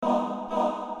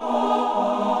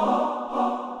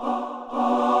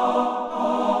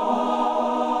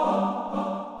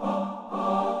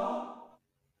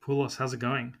Paulos, how's it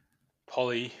going?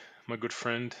 Polly, my good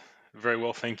friend, very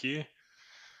well, thank you.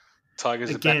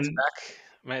 Tigers are back to Again, back,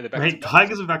 mate. They're back to mate, back.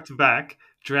 Tigers are back to back.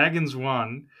 Dragons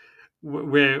won.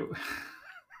 We're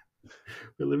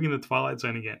we're living in the twilight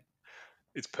zone again.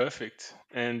 It's perfect,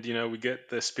 and we get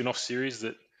the spin-off series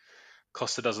that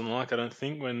Costa doesn't like. I don't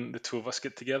think when the two of us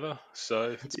get together,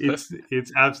 so it's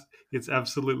perfect. It's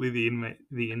absolutely the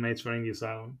inmates running the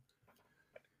asylum.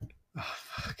 Oh,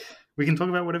 fuck. We can talk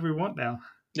about whatever we want now.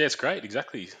 Yeah, it's great.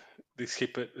 Exactly. Let's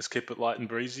keep it light and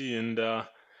breezy, and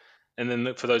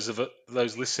then for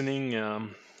those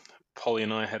listening, Polly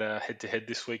and I had a head-to-head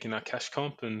this week in our cash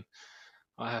comp, and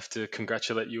I have to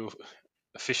congratulate you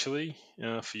officially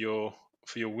for your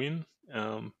win.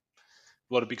 A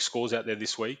lot of big scores out there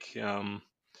this week.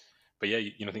 But yeah,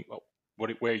 I think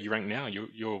where are you ranked now?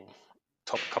 You're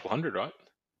top couple hundred, right?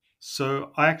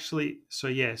 So I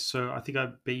think I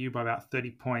beat you by about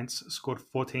 30 points, scored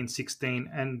 14-16,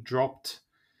 and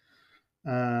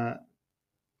uh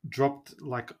dropped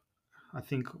like I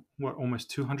think what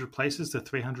almost 200 places to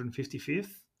 355th.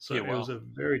 So Yeah, it was well, a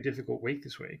very difficult week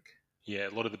this week. yeah,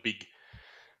 a lot of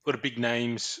big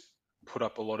names put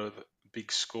up a lot of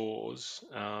big scores.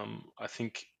 I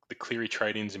think the Cleary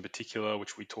trade-ins in particular,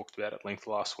 which we talked about at length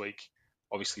last week,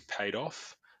 obviously paid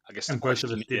off. I guess the And both of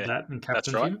question, us did yeah, that and that's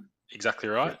captained right, you. exactly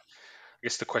Yeah. right. I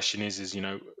guess the question is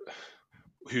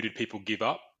who did people give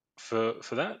up for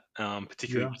that?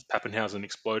 Particularly Yeah. with Pappenhausen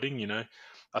exploding.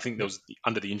 I think there Yep. was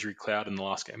under the injury cloud in the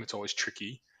last game. It's always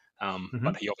tricky. Mm-hmm.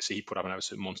 But he put up an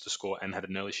absolute monster score and had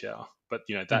an early shower. But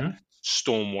that Mm-hmm.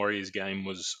 Storm Warriors game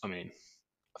was, I mean,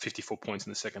 54 points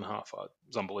in the second half. It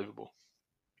was unbelievable.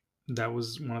 That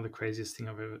was one of the craziest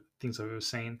things I've ever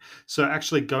seen. So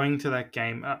actually going to that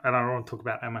game, and I don't want to talk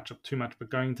about our matchup too much, but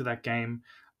going to that game,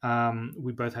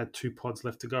 we both had two pods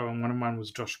left to go, and one of mine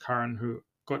was Josh Curran, who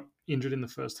got injured in the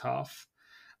first half,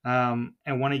 and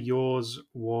one of yours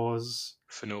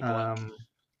Fanua Blake. um,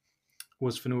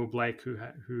 was Fanua Blake, who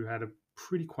had a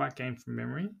pretty quiet game from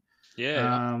memory.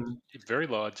 Yeah, Um, very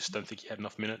low. I just don't think he had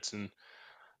enough minutes, and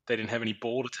they didn't have any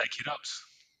ball to take hit ups.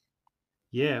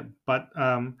 yeah, but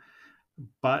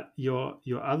your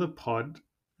other pod,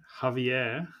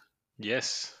 Javier.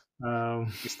 Yes, Um,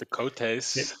 Mr. yeah,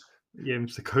 Cotes. yeah,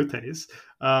 Mr. Cotes.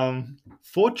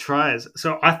 4 tries.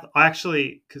 So I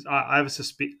actually because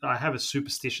I have a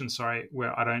superstition, sorry,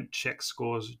 where I don't check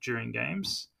scores during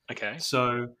games. Okay.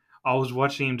 So I was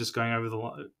watching him just going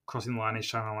over crossing the line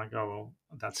each time. I'm like, oh well,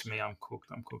 that's me. I'm cooked.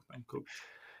 I'm cooked. I'm cooked.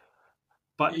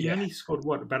 But he Yeah. only scored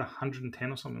what about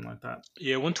 110 or something like that.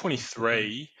 Yeah,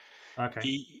 123. Okay.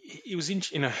 He was in.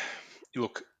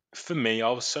 Look, for me, I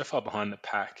was so far behind the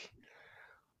pack.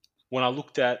 When I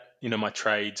looked at my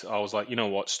trades, I was like, you know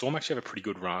what, Storm actually have a pretty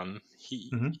good run.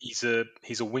 Mm-hmm.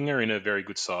 He's a winger in a very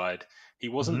good side. He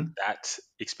wasn't Mm-hmm. that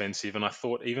expensive, and I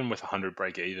thought even with 100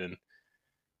 break even,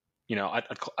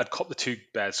 I'd cop the two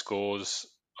bad scores.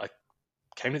 I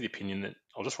came to the opinion that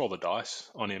I'll just roll the dice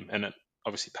on him, and it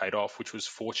obviously paid off, which was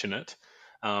fortunate.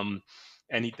 Um,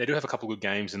 and they do have a couple of good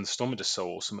games, and the Storm are just so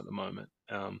awesome at the moment.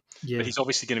 But Yeah. he's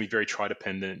obviously going to be very try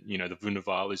dependent. The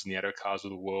Vunivalas and the Adokars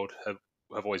of the world have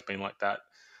always been like that.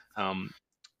 Um,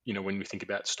 when we think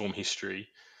about Storm history.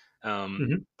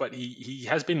 Mm-hmm. But he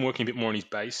has been working a bit more on his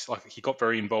base. Like he got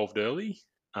very involved early.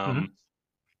 Mm-hmm. Um,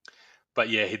 but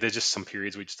yeah, there's just some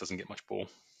periods where he just doesn't get much ball.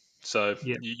 So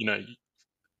Yeah.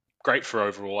 great for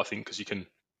overall, I think, because you can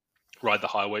ride the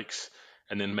high weeks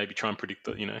and then maybe try and predict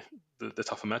the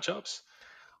tougher matchups.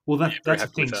 Well, But yeah, very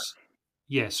that's the happy with thing. that.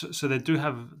 Yes, so they do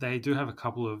have a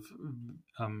couple of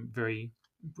very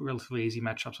relatively easy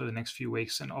matchups over the next few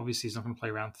weeks, and obviously he's not going to play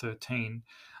round 13,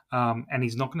 and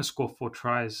he's not going to score 4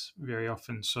 tries very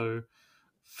often. So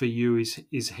for you,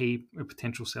 is he a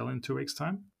potential sell in 2 weeks'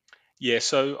 time? Yeah,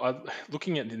 so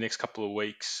looking at the next couple of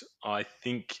weeks, I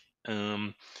think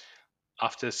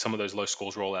after some of those low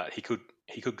scores roll out, he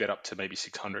could get up to maybe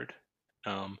 600,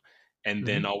 um, and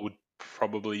then Hmm. I would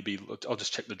probably be. I'll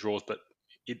just check the draws, but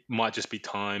it might just be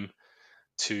time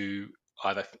to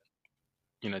either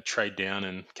trade down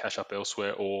and cash up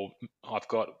elsewhere, or I've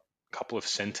got a couple of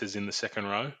centers in the second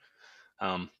row.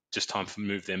 Just time to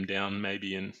move them down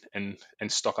maybe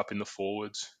and stock up in the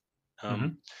forwards. Um, Hmm.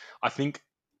 I think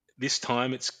this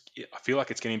time I feel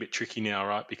like it's getting a bit tricky now,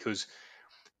 right? Because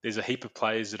there's a heap of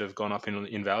players that have gone up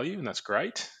in value, and that's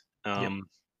great. Yep. Um,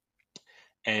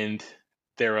 and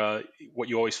there are what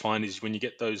you always find is when you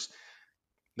get those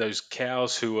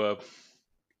cows who are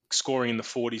scoring in the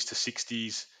 40s to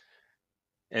 60s,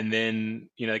 and then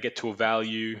they get to a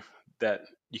value that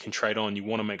you can trade on. You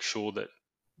want to make sure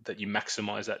that you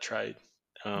maximize that trade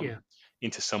um, Yeah.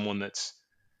 into someone that's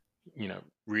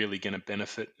really going to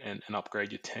benefit and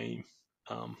upgrade your team.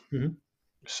 Um, Hmm.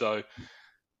 so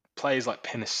players like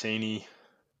Penasini,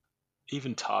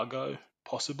 even Targo,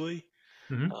 possibly,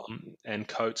 Hmm. and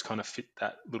Coates kind of fit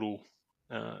that little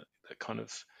that kind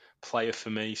of player for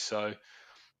me. So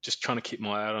just trying to keep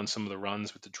my eye out on some of the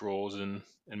runs with the draws and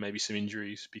maybe some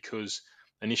injuries, because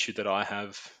an issue that I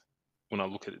have when I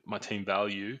look at my team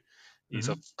value is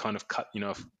I've Hmm. kind of cut,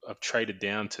 I've traded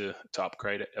down to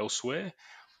upgrade it elsewhere,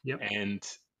 Yep.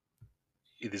 and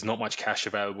there's not much cash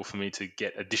available for me to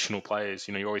get additional players.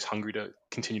 You're always hungry to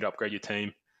continue to upgrade your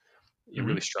team. You're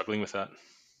really Hmm. struggling with that.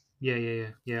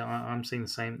 Yeah. I'm seeing the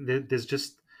same. There's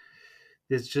just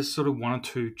sort of one or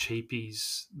two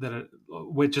cheapies that are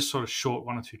we're just sort of short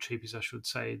one or two cheapies, I should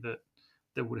say,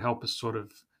 that would help us sort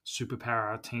of superpower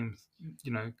our team,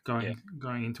 Yeah,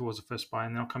 going in towards the first buy,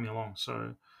 and they're not coming along.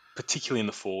 So particularly in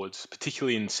the forwards,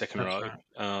 particularly in second that's row, right.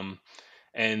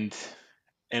 and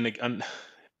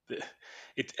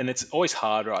and it's always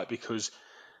hard, right? Because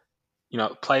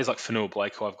players like Fanua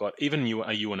Blake, who I've got, even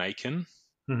Ewan Aiken,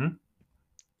 Hmm.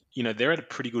 they're at a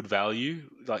pretty good value.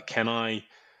 Like, can I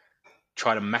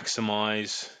try to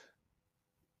maximize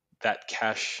that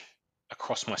cash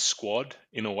across my squad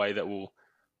in a way that will,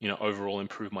 overall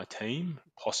improve my team?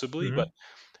 Possibly, but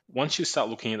Hmm. once you start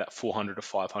looking at that 400 to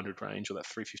 500 range, or that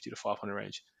 350 to 500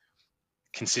 range,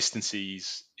 consistency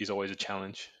is always a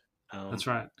challenge. Um, That's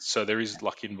right. so there is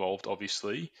luck involved,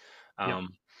 obviously, Yep.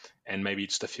 um, and maybe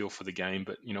it's the feel for the game.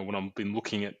 But when I've been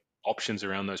looking at options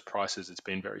around those prices, it's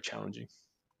been very challenging.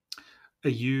 Are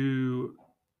you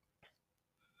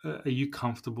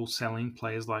comfortable selling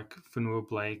players like Fanua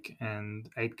Blake and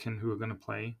Aitken who are going to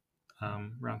play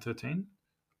round 13,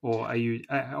 or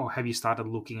have you started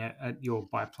looking at your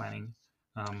buy planning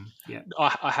yet?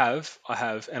 I have,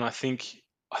 and I think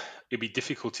it'd be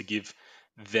difficult to give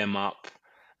them up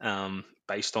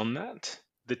based on that.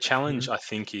 The challenge, Hmm. I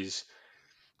think, is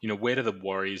where do the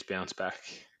Warriors bounce back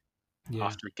Yeah.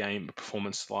 after a game, a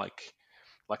performance like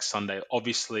Sunday?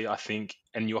 Obviously, I think,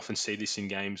 and you often see this in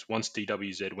games, once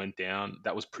DWZ went down,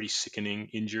 that was pretty sickening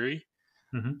injury,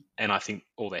 Hmm. and I think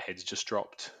all their heads just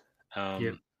dropped. Yep.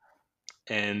 Um,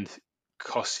 and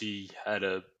Kossi had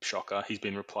a shocker. He's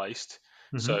been replaced.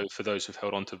 Hmm. So for those who've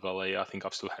held on to Valet, I think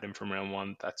I've still had him from round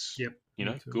one. That's Yep. Me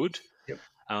too. good. Yep.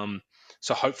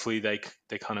 So hopefully they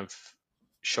kind of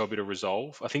show a bit of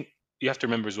resolve. I think you have to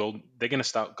remember as well, they're going to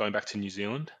start going back to New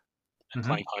Zealand and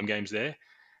playing Hmm. home games there,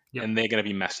 Yep. and they're going to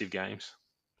be massive games,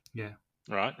 Yeah.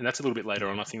 right? And that's a little bit later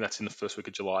on. I think that's in the first week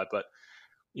of July. But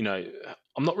you know,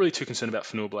 I'm not really too concerned about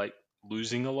Fanua Blake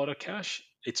losing a lot of cash.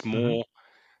 It's Hmm. more,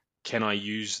 can I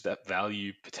use that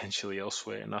value potentially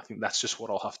elsewhere? And I think that's just what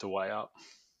I'll have to weigh up.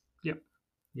 Yep.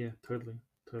 Yeah. Totally.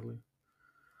 Totally.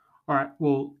 All right.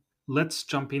 Well, let's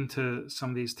jump into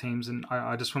some of these teams, and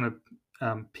I just want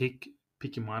to pick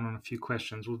your mind on a few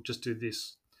questions. We'll just do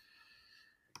this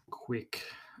quick.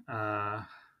 Uh,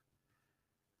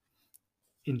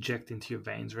 inject into your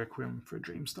veins Requiem for a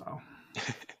Dream style.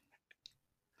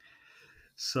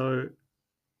 So,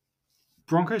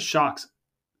 Broncos Sharks.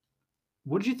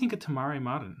 What did you think of Tamari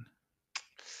Martin?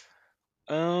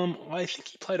 I think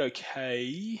he played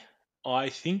okay. I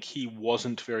think he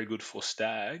wasn't very good for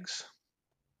Stags.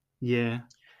 Yeah,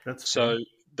 that's So fair.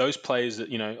 those players that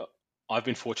I've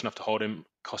been fortunate enough to hold him.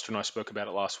 Costa and I spoke about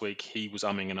it last week. He was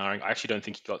umming and ahhing. I actually don't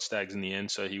think he got Stags in the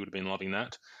end, so he would have been loving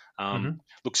that. Um, Hmm.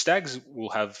 Look, Stags will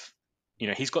have,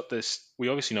 he's got this. We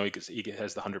obviously know he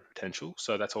has the 100 potential,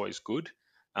 so that's always good.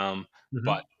 Um,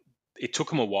 but Hmm. it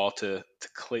took him a while to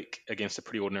click against a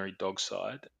pretty ordinary dog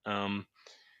side.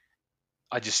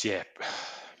 I just, yeah,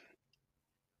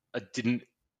 I didn't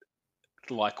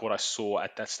like what I saw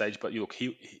at that stage. But look,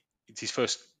 it's his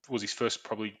first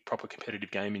probably proper competitive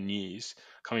game in years,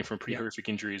 coming from a pretty Yeah. horrific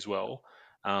injury as well.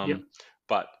 Yep.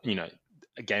 But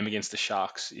a game against the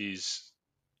Sharks is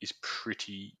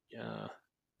pretty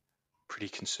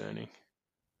concerning,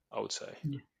 I would say.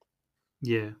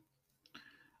 Yeah.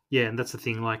 Yeah, and that's the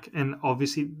thing. Like, and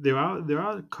obviously there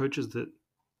are coaches that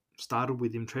started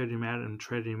with him, traded him out, and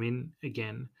traded him in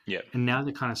again, Yeah, and now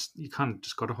they kind of you kind of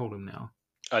just got to hold him now.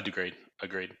 I'd agreed.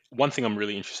 Agreed. One thing I'm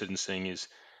really interested in seeing is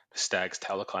the Stags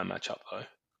Talakai matchup, though.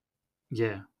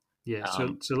 Yeah. Yeah. So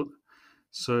Um, so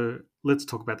so let's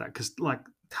talk about that because like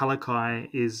Talakai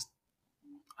is,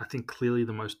 I think, clearly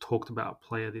the most talked about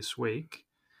player this week,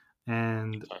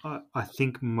 and I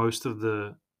think um,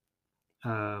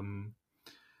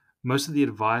 most of the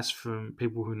advice from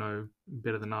people who know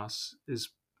better than us is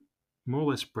more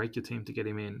or less break your team to get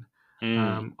him in.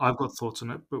 mm. I've got thoughts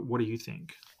on it, but what do you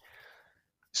think?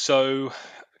 So,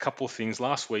 a couple of things.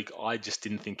 Last week, I just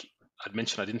didn't think. I'd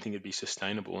mentioned I didn't think it'd be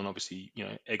sustainable, and obviously,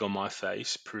 egg on my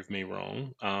face proved me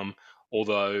wrong.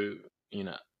 Although, you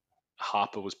know,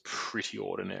 Harper was pretty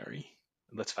ordinary.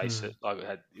 Let's face Mm, it,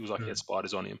 it was like he had mm,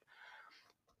 spiders on him.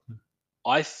 mm.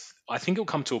 I think it'll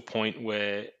come to a point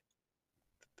where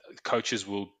coaches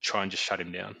will try and just shut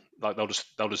him down. Like they'll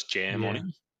just jam on Yeah,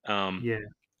 him. Um, yeah,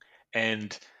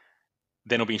 and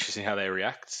then it'll be interesting how they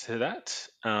react to that.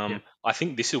 yeah. I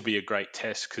think this will be a great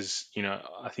test because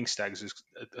I think Staggs is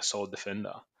a solid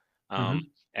defender, um,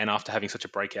 Mm-hmm, and after having such a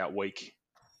breakout week,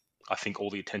 I think all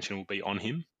the attention will be on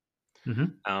him.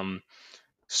 mm-hmm. Um,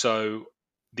 so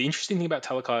the interesting thing about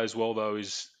Talakai as well, though,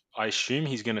 is I assume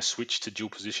he's going to switch to dual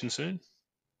position soon.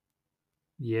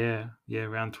 Yeah, yeah.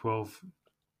 Round 12.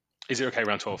 Is it okay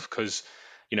round 12? Because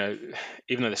you know,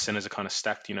 even though the centers are kind of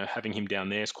stacked, having him down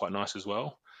there is quite nice as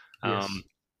well. Um, Yes.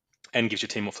 and gives your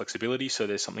team more flexibility. So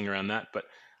there's something around that. But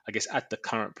I guess at the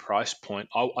current price point,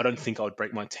 I don't think I would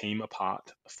break my team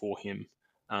apart for him,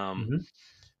 um, Mm-hmm,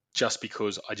 just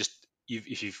because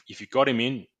if you've got him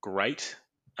in, great.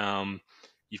 Um,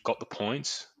 you've got the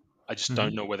points. I just mm-hmm.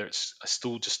 don't know whether I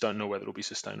still just don't know whether it'll be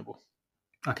sustainable.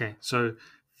 Okay, so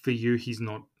for you, he's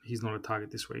not a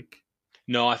target this week.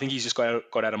 No, I think he's just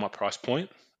got out of my price point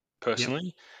Yep,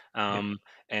 personally, yep.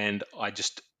 and I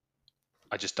just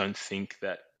don't think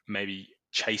that maybe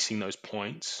chasing those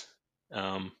points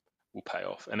um, will pay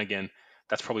off. And again,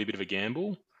 that's probably a bit of a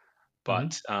gamble,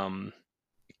 Mm-hmm. but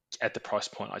at the price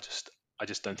point, I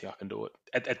just don't think I can do it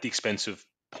at the expense of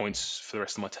points for the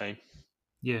rest of my team.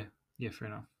 Yeah, yeah. Fair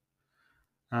enough.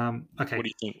 What Okay, do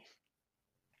you think?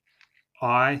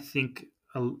 I think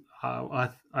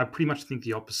I pretty much think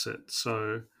the opposite.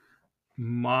 So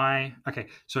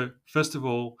So first of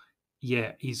all,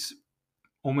 yeah, he's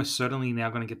almost certainly now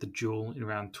going to get the duel in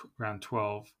round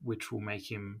 12, which will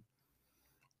make him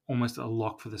almost a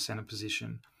lock for the center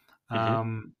position. Hmm.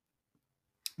 Um,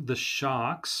 the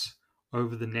Sharks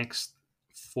over the next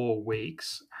 4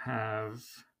 weeks have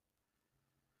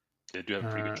They do have a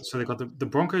pretty good so they've draw. got the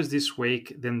Broncos this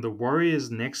week, then the Warriors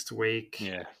next week,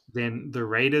 Yeah, then the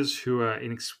Raiders, who are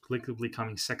inexplicably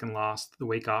coming second last the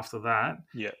week after that,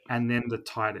 yeah, and then the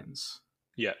Titans.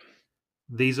 yeah,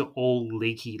 These are all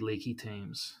leaky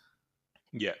teams.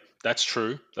 yeah. That's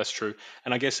true. That's true.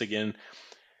 And I guess again,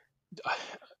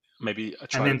 maybe I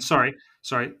And try to. then sorry,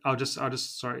 I'll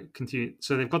just sorry continue.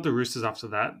 So they've got the Roosters after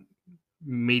that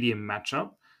medium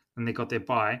matchup, and they got their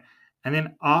bye, and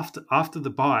then after the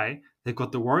bye, they've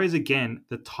got the Warriors again,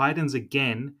 the Titans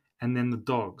again, and then the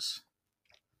Dogs.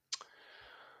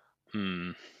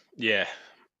 Hmm, yeah,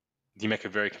 you make a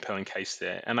very compelling case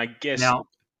there. And I guess Now,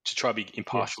 to try to be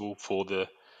yes, impartial for the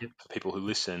yep, for people who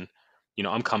listen,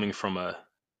 I'm coming from a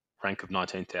rank of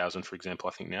 19,000, for example,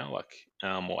 I think now,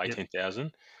 or yep,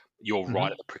 18,000. You're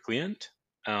right mm-hmm, at the prickly end.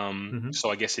 mm-hmm, So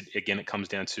I guess it comes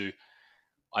down to,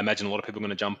 I imagine a lot of people are going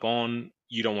to jump on.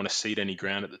 You don't want to cede any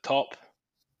ground at the top.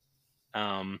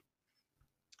 Um,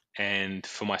 and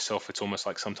for myself, it's almost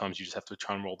like sometimes you just have to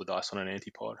try and roll the dice on an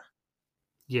antipod.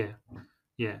 yeah,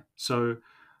 yeah. So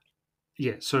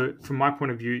yeah, so from my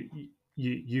point of view,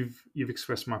 you've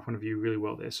expressed my point of view really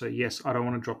well there. So yes, I don't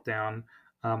want to drop down.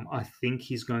 I think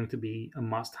he's going to be a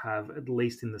must-have at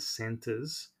least in the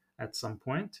centers at some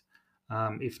point,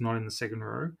 if not in the second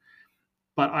row.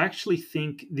 But I actually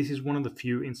think this is one of the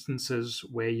few instances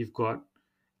where you've got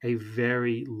a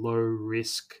very low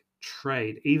risk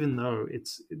trade, even though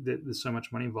there's so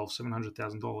much money involved,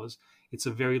 $700,000. It's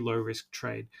a very low risk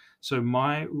trade. So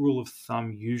my rule of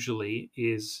thumb usually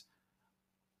is,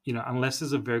 unless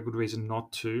there's a very good reason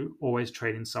not to, always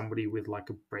trade in somebody with like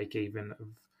a break even of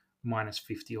minus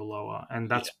 50 or lower. And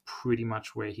Yeah, that's pretty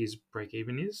much where his break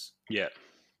even is yeah,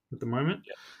 at the moment.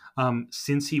 yeah.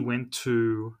 Since he went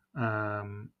to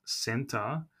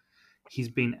center, he's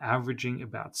been averaging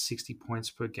about 60 points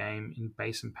per game in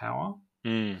base and power.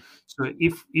 Mm, So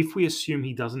if we assume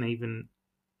he doesn't even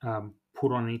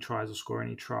put on any tries or score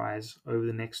any tries over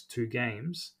the next 2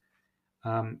 games,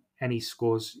 and he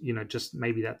scores, just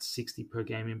maybe that's 60 per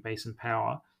game in base and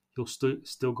power, he'll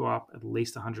still go up at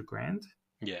least 100 grand,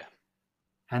 yeah.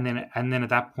 and then at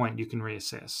that point you can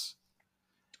reassess.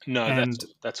 No, that's And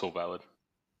that's all valid.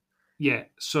 yeah,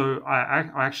 so I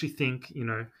actually think,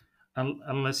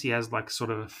 unless he has like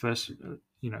sort of a first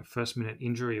minute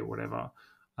injury or whatever,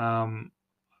 um,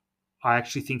 I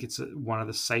actually think it's one of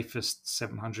the safest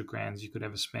 700 grands you could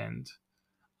ever spend.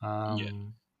 Yeah.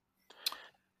 Um,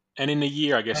 And in a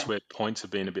year, I guess, and- where points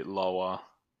have been a bit lower,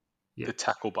 yeah, the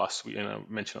tackle bust, we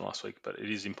mentioned it last week, but it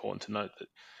is important to note that,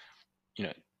 you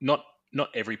know, not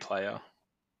not every player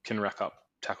can rack up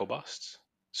tackle busts.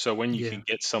 So when you yeah, can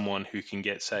get someone who can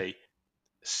get, say,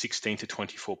 16 to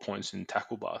 24 points in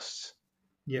tackle busts.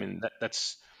 Yeah. I mean,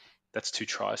 that's 2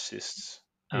 try assists.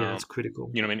 Yeah, that's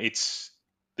critical. You know, I mean,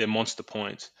 they're monster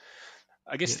points.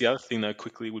 I guess Yeah. the other thing though,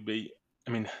 quickly, would be,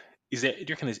 I mean, do you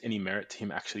reckon there's any merit to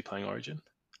him actually playing Origin?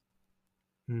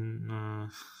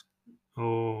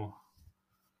 Oh,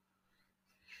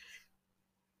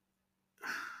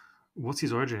 what's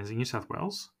his origin? Is it New South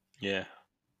Wales? Yeah.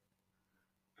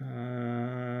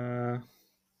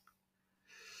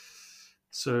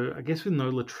 So I guess with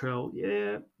no Latrell,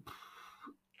 yeah,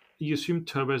 you assume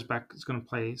Turbo's back is going to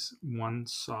play one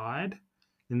side,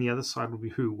 then the other side would be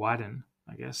who? Wyden,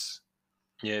 I guess.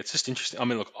 Yeah, it's just interesting. I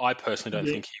mean, look, I personally don't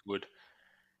Yeah, think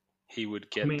he would I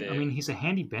get mean, I there. mean, he's a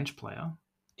handy bench player.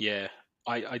 Yeah,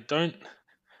 I don't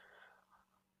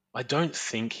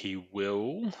think he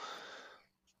will.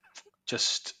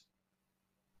 Just,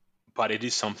 but it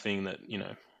is something that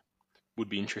would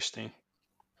be interesting,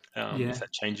 if Yeah,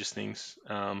 that changes things,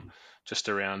 just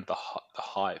around the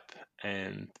hype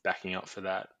and backing up for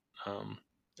that, um,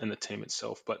 and the team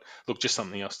itself. But look, just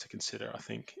something else to consider, I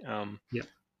think. yeah.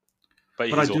 But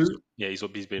But I he's do, awesome. Yeah, he's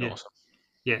been yeah, awesome.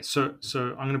 yeah. So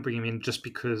I'm going to bring him in just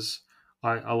because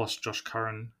I lost Josh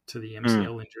Curran to the Mm.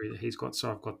 MCL injury that he's got,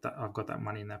 so I've got that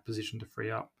money in that position to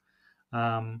free up.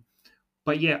 Um,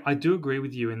 But yeah, I do agree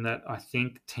with you in that I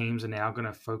think teams are now going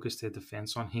to focus their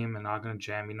defense on him and are going to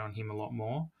jam in on him a lot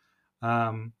more.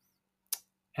 Um,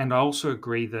 and I also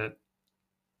agree that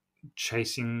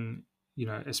chasing,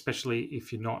 especially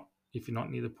if you're not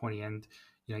near the pointy end,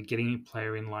 getting a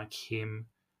player in like him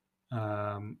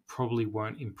probably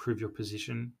won't improve your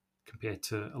position compared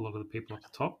to a lot of the people up the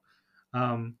top.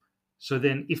 Um, so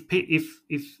then, if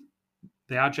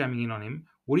they are jamming in on him,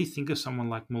 what do you think of someone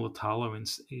like Mulatalo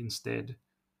instead?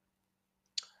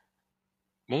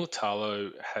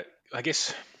 Mulatalo, I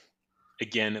guess,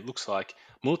 again, it looks like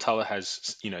Mulatalo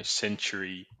has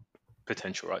century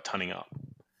potential, right? Turning up.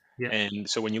 Yeah. And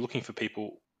so when you're looking for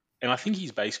people, and I think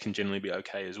his base can generally be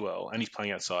okay as well, and he's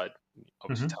playing outside,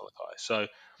 obviously, Hmm. Talakai. So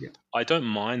Yeah. I don't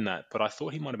mind that, but I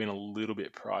thought he might have been a little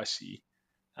bit pricey,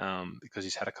 because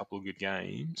he's had a couple of good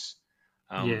games.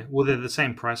 Yeah, Um, well, they're the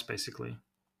same price basically.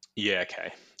 yeah,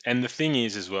 okay. And the thing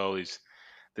is, as well, is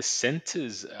the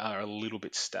centers are a little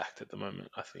bit stacked at the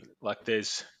moment. I think, like,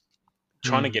 there's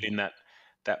trying to get Mm. in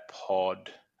that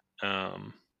pod.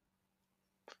 Um,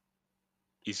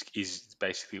 is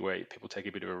basically where people take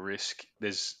a bit of a risk.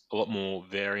 There's a lot more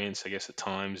variance, I guess, at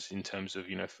times in terms of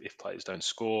if players don't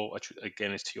score.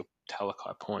 Again, it's to your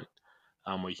Talakai point,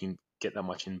 where you can get that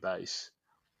much in base.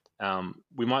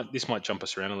 This might jump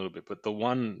us around a little bit, but the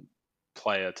one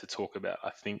player to talk about, I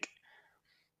think,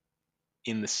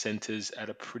 in the centres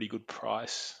at a pretty good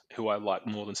price, who I like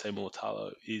more than say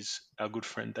Mulatalo, is our good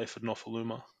friend David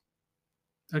Nofaluma.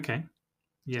 Okay.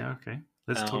 Yeah. Okay. Um,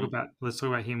 Let's talk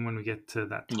about him when we get to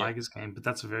that yeah, Tigers game. But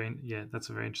that's a very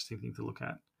interesting thing to look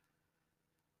at.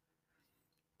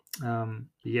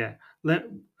 Yeah.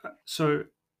 So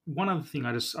one other thing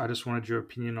I just wanted your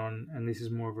opinion on, and this is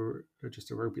more of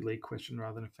just a rugby league question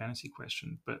rather than a fantasy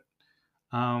question. But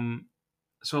um,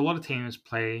 so a lot of teams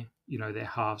play their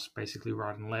halves basically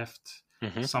right and left.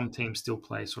 hmm Some teams still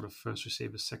play sort of first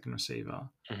receiver, second receiver,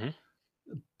 hmm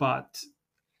but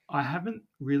I haven't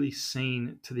really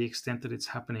seen to the extent that it's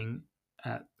happening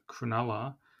at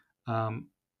Cronulla um,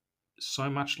 so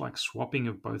much like swapping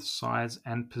of both sides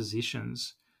and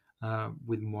positions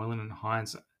with Moylan and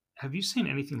Hines. Have you seen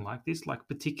anything like this? Like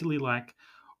particularly like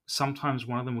sometimes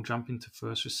one of them will jump into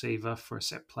first receiver for a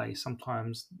set play.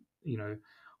 Sometimes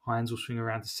Hines will swing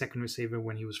around to second receiver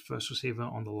when he was first receiver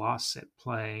on the last set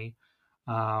play.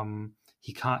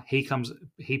 He can't. He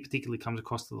particularly comes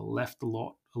across to the left a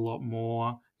lot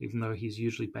more, even though he's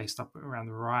usually based up around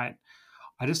the right.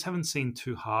 I just haven't seen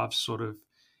two halves sort of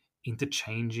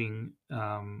interchanging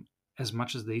as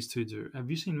much as these two do.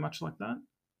 Have you seen much like that?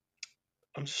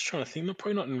 I'm just trying to think. Not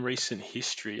Probably not in recent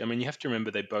history. I mean, you have to remember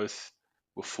they both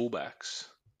were fullbacks.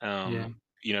 Yeah.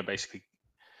 Basically,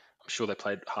 I'm sure they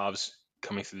played halves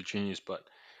coming through the juniors, but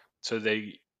so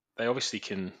they obviously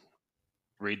can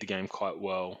read the game quite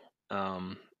well,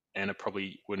 and are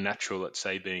probably were natural at,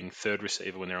 say, being third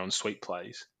receiver when they're on sweep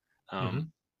plays. Um, Hmm.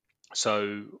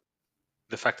 so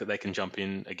the fact that they can jump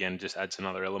in again just adds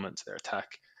another element to their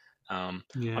attack. I'm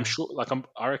Yeah. sure,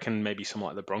 I reckon maybe some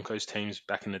like the Broncos teams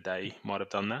back in the day might have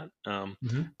done that.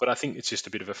 Hmm. But I think it's just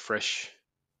a bit of a fresh,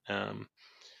 um,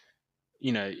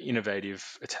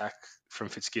 innovative attack from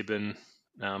Fitzgibbon,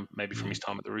 maybe from Yeah. his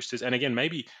time at the Roosters. And again,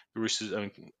 maybe the Roosters, I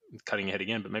mean, cutting ahead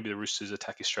again, but maybe the Roosters'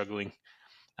 attack is struggling,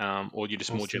 or you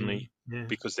just more Possibly. generally Yeah.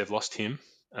 because they've lost him.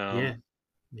 Yeah. Um,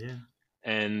 Yeah.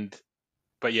 and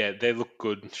but yeah, they look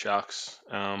good, Sharks.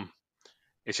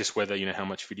 It's just whether how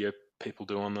much video people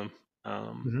do on them.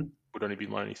 Hmm. Would only be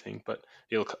my only thing. But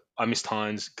yeah, look, I missed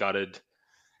Hines, gutted.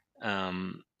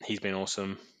 He's been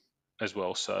awesome as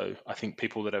well. So I think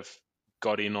people that have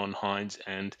got in on Hines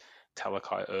and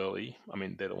Talakai early, I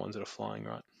mean, they're the ones that are flying,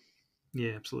 right?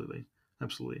 Yeah, absolutely,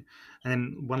 absolutely. And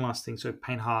then one last thing. So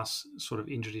Payne Haas sort of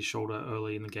injured his shoulder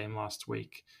early in the game last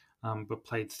week, but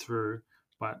played through.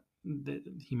 But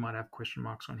he might have question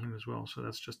marks on him as well. So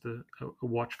that's just a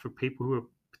watch for people who are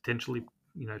potentially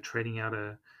trading out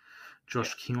a Yeah,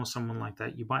 Josh King or someone like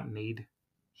that. You might need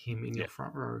him in yeah. your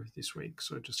front row this week.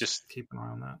 So just Just keep an eye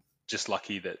on that. just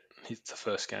lucky that it's the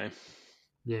first game.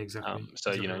 Yeah, exactly,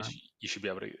 So exactly right. you should be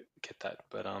able to get that.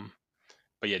 But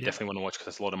yeah, Yep, definitely want to watch because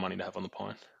that's a lot of money to have on the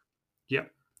pine.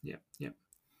 yep, yep, yep.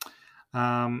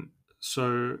 Um,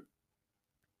 so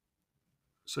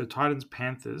Titans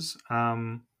Panthers.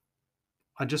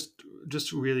 I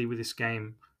just really with this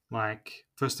game, like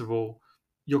first of all,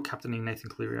 you're captaining Nathan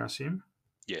Cleary, I assume.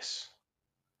 Yes,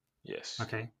 yes.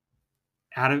 Okay.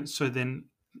 Out of so then,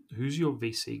 who's your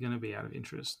VC going to be out of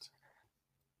interest?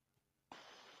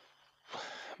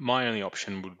 My only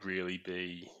option would really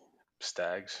be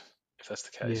Stags, if that's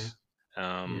the Yeah, case,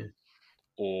 um, yeah,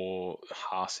 or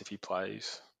Haas if he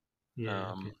plays.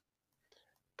 yeah. Um, Okay.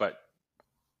 but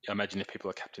I imagine if people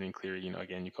are captaining Cleary,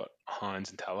 again you've got Hines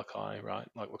and Talakai, right?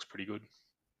 Like looks pretty good.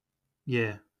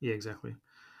 Yeah, yeah, exactly.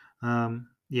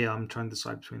 Yeah, I'm trying to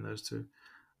decide between those two.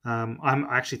 I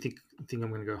actually think I'm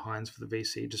going to go Hines for the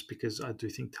VC just because I do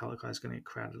think Talakai is going to get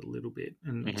crowded a little bit,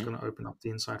 and it's Hmm. going to open up the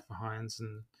inside for Hines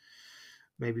and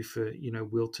maybe for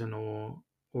Wilton or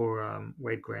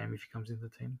Wade Graham if he comes into the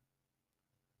team.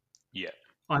 Yeah,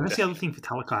 Oh, and that's the other definitely. thing for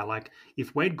Talakai. Like,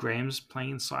 if Wade Graham's playing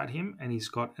inside him and he's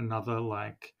got another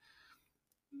like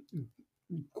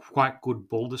quite good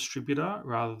ball distributor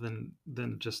rather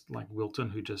than just like Wilton,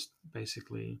 who just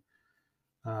basically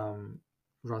um,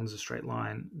 runs a straight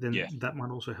line, then Yeah. that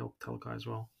might also help Talakai as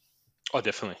well. Oh,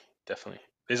 definitely, definitely.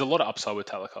 There's a lot of upside with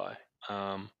Talakai.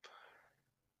 Um,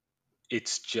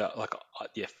 it's just like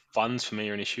yeah, funds for me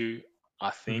are an issue.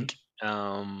 I think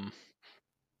Hmm.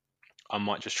 I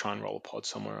might just try and roll a pod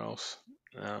somewhere else,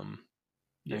 um,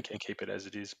 Yeah. and can keep it as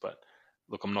it is. But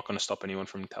look, I'm not going to stop anyone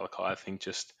from Talakai. I think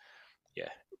just yeah,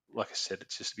 like I said,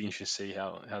 it's just be interesting to see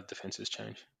how defenses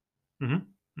change. Hmm.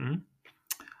 Hmm.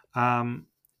 Um,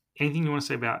 Anything you want to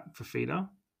say about Fafita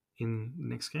in the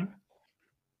next game?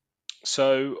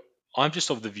 So I'm just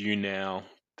of the view now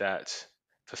that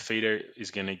Fafita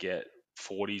is going to get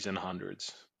 40s and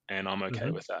hundreds, and I'm okay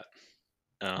Hmm. with that.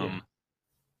 Yeah. Um,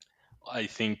 I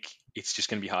think it's just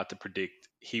going to be hard to predict.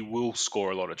 He will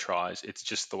score a lot of tries. It's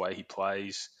just the way he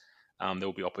plays. There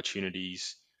will be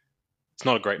opportunities. It's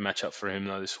not a great matchup for him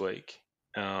though this week.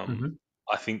 Um, Hmm.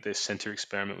 I think the center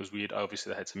experiment was weird.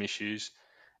 Obviously, they had some issues,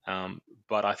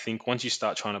 but I think once you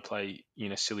start trying to play,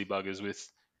 silly buggers with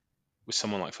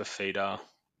someone like Fafita,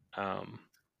 um,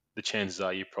 the chances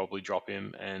are you probably drop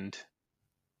him and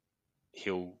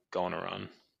he'll go on a run,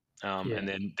 Yeah. and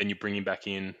then you bring him back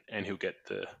in and he'll get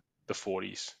the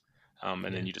 40s, and Yeah.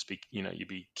 then you just be you'd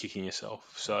be kicking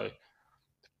yourself. So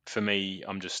for me,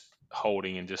 I'm just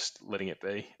holding and just letting it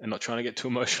be and not trying to get too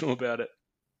emotional about it.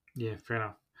 Yeah. Fair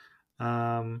enough.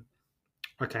 Um,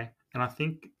 okay. And I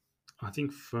think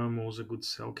Fermor's a good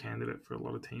sell candidate for a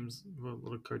lot of teams, for a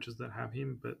lot of coaches that have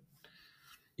him, but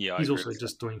Yeah, I he's agree also with that.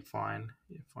 just doing fine.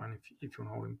 Yeah, fine if you want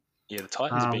to hold him. Yeah, the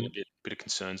Titans have been a Um, bit of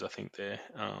concerns, I think there.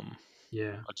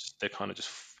 yeah. They're kind of just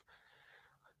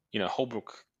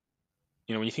Holbrook.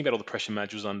 When you think about all the pressure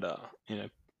Madge was under,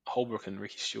 Holbrook and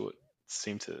Ricky Stewart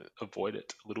seem to avoid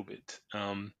it a little bit.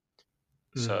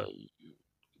 So Mm,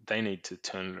 they need to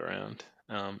turn it around.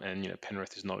 And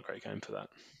Penrith is not a great game for that.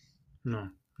 no.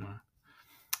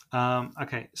 No.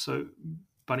 Okay. So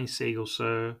Bunny Siegel.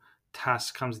 So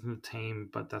Tass comes into the team,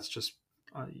 but that's just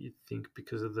you think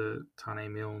because of the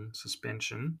Tane Milne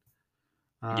suspension.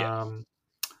 Yeah. Um,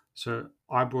 so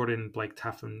I brought in Blake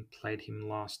Taffin, played him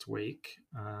last week.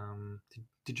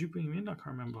 Did you bring him in? I can't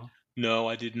remember. No,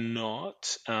 I did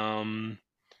not.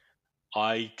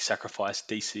 I sacrificed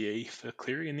DCE for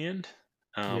Cleary in the end,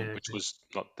 Yeah. which Okay. was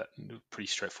not that pretty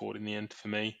straightforward in the end for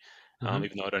me, Hmm.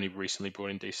 even though I'd only recently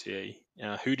brought in DCE.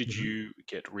 Who did Hmm. you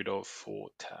get rid of for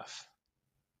TAF?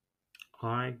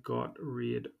 I got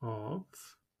rid of.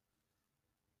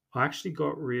 I actually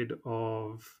got rid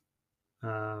of.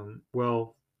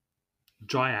 Well,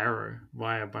 Jai Arrow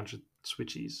via a bunch of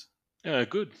switchies.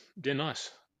 Good. Yeah,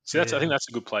 nice. See, I think Yeah. that's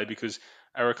a good play because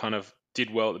Arrow kind of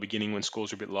did well at the beginning when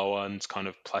scores were a bit lower and it's kind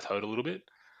of plateaued a little bit.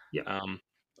 Yep. Um,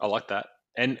 I like that.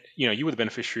 And you were the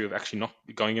beneficiary of actually not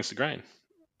going against the grain.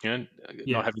 Yeah.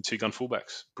 Not having two gun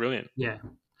fullbacks. Brilliant. Yeah.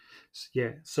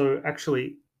 Yeah. So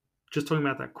actually, just talking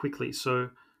about that quickly. So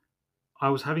I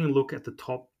was having a look at the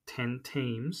top 10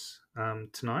 teams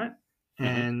tonight, Hmm.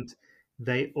 and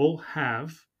they all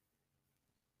have,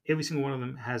 every single one of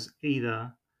them has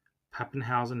either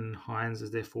Pappenhausen and Hines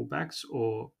as their fullbacks,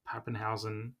 or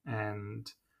Pappenhausen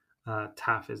and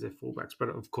Taff as their fullbacks. But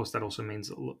of course, that also means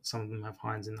that some of them have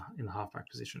Hines in the halfback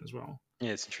position as well.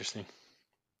 Yeah, it's interesting.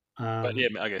 But yeah,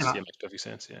 Um, I and guess I, yeah, makes perfect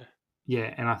sense. Yeah.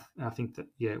 yeah, and I think that,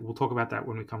 yeah, we'll talk about that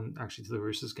when we come actually to the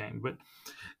Roosters game. But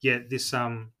yeah, this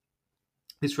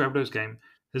Rabbitohs game,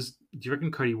 do you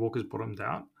reckon Cody Walker's bottomed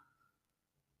out?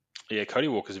 Yeah, Cody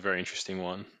Walker's a very interesting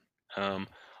one. Um,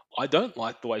 I don't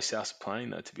like the way Souths are playing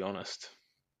though, to be honest.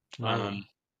 Neither. Um,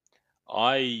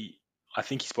 I I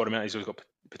think he's bottomed out. He's always got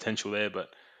potential there, but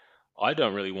I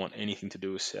don't really want anything to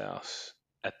do with South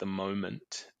at the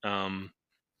moment.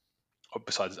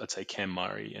 Besides, I'd say Cam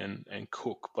Murray and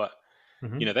Cook, but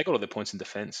Hmm. they got all their points in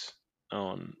defence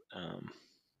on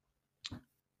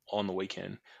on the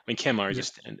weekend. I mean, Cam Murray Yeah,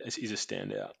 is a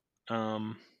standout.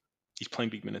 Um, he's playing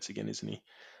big minutes again, isn't he?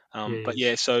 yeah, he But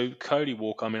yeah, is. so Cody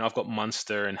Walker. I mean, I've got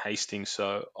Munster and Hastings,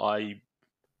 so I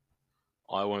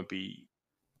won't be.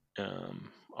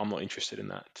 I'm not interested in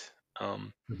that.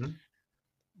 Um, Hmm.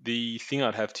 the thing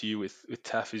I'd have to you with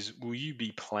Taff is, will you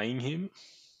be playing him,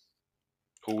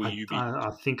 or will I, you be? I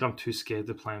I think I'm too scared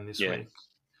to play him this Yeah, week.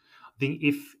 I think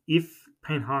if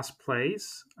Payne Haas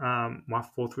plays, my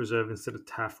fourth reserve instead of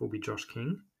Taff will be Josh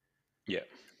King. yeah,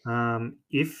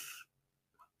 If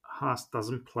Haas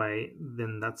doesn't play,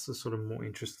 then that's a sort of more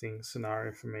interesting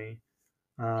scenario for me.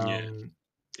 yeah. Um,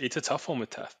 It's a tough one with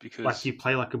Taff like, do because, you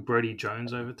play like a Brody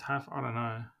Jones over Taff? I don't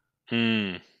know.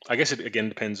 hmm, I guess it again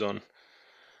depends on.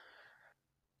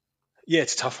 Yeah,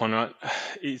 it's a tough one, right?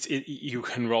 You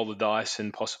can roll the dice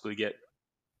and possibly get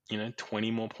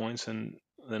 20 more points than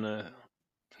a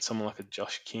someone like a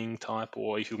Josh King type,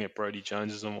 or if you can get Brody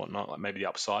Joneses and whatnot, like maybe the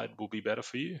upside will be better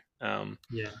for you.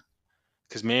 Yeah.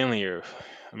 Because Manly are,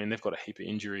 I mean, they've got a heap of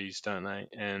injuries, don't they?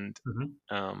 And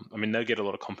Hmm. I mean, they'll get a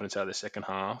lot of confidence out of the second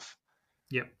half.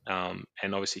 Yep. And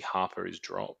obviously Harper is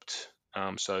dropped.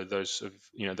 So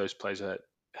those players that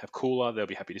have Cooler, they'll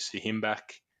be happy to see him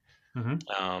back.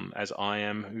 Hmm. As I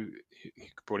am, who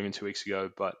brought him in 2 weeks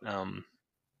ago. But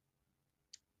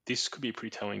this could be a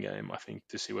pretty telling game, I think,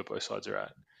 to see where both sides are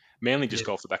at. Manly just Yeah.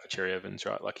 go off the back of Cherry Evans,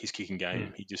 right? Like his kicking Yeah.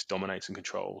 game, he just dominates and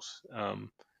controls.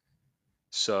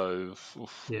 So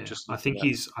Yeah. just I looking think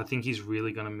at, he's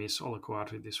really going to miss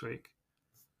Olakuatu this week.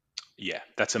 yeah,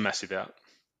 that's a massive out.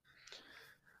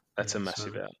 That's a Yeah.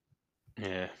 massive So out.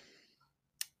 Yeah.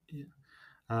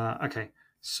 yeah. Okay.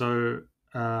 So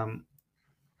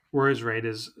Warriors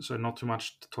Raiders. So not too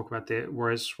much to talk about there.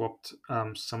 Warriors swapped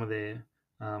some of their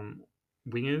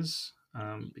wingers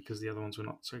because the other ones were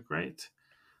not so great.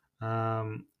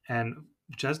 And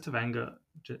Jazz Tavanga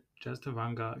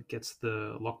gets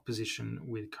the lock position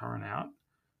with Curran out.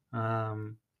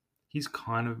 He's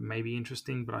kind of maybe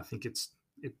interesting, but I think it.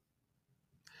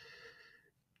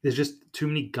 There's just too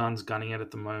many guns gunning at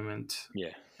the moment,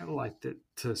 Yeah. like that,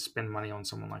 to spend money on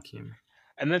someone like him.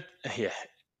 And that, yeah,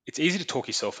 it's easy to talk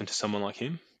yourself into someone like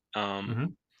him. Um, Hmm.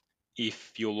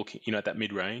 if you're looking, at that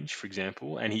mid range, for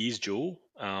example, and he is dual,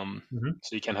 Hmm.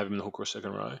 so you can have him in the hook or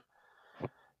second row.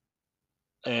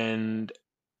 And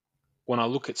when I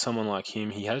look at someone like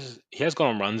him, he has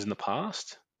gone on runs in the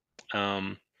past,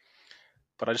 um,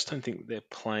 but I just don't think they're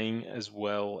playing as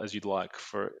well as you'd like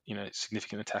for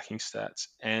significant attacking stats.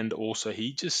 And also,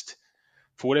 he just,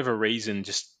 for whatever reason,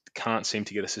 just can't seem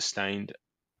to get a sustained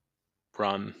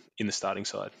run in the starting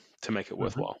side to make it Hmm.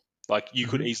 worthwhile. Like you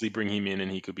could Hmm. easily bring him in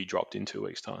and he could be dropped in 2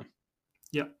 weeks' time.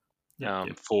 Yep. Yep.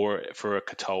 Yep. For a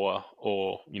Katoa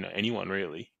or anyone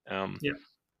really. Yep.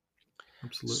 So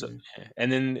Absolutely. yeah.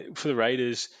 And then for the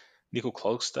Raiders, Nickel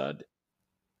Klogstad,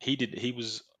 he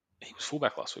was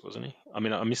fullback last week, wasn't he? I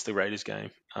mean, I missed the Raiders game.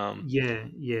 Yeah.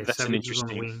 Yeah. That's an Savage was on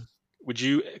the interesting. wing. Would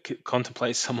you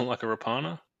contemplate someone like a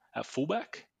Rapana at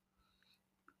fullback?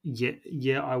 Yeah.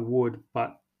 Yeah. I would,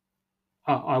 but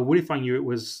I would if I knew it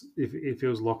was, if it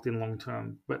was locked in long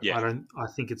term. But Yeah. I don't. I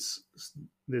think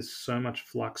there's so much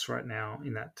flux right now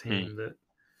in that Mm. team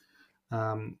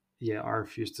that yeah, I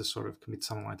refuse to sort of commit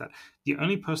something like that. The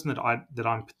only person that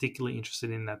I'm particularly interested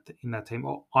in that team,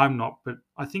 well, I'm not, but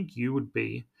I think you would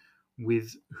be,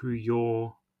 with who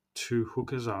your two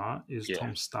hookers are, is Yeah.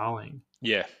 Tom Starling.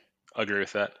 Yeah. I agree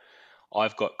with that.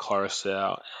 I've got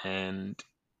Coruscant and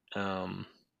um,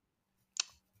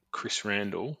 Chris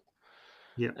Randall.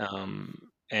 Yeah.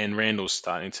 And Randall's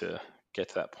starting to get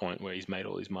to that point where he's made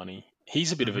all his money.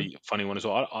 He's a bit of Hmm. a funny one as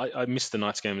well. I missed the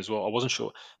Knights game as well. I wasn't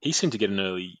sure. He seemed to get an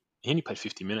early. he only played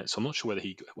 50 minutes. So I'm not sure whether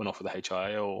he went off with a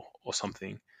HIA or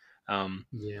something.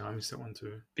 Yeah, I missed that one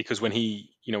too. Because when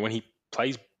he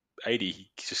plays 80,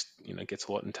 he just gets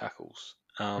a lot in tackles.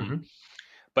 Hmm.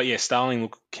 But yeah,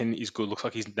 Starling is good. Looks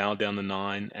like he's nailed down the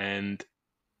 9 and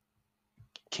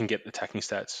can get the attacking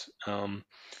stats.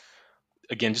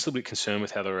 Again, just a little bit concerned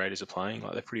with how the Raiders are playing.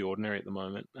 Like they're pretty ordinary at the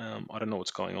moment. I don't know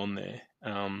what's going on there.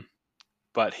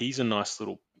 But he's a nice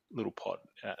little pot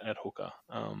at hooker.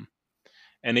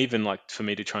 And even like for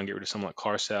me to try and get rid of someone like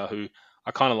Coruscant, who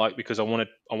I kind of like because I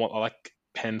like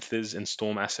Panthers and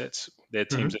Storm assets. They're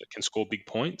teams Hmm. that can score big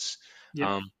points. Yep.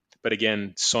 Um, but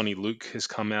again, Sonny Luke has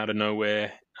come out of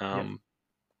nowhere, Yep.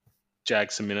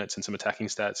 jagged some minutes and some attacking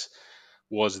stats.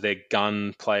 Was their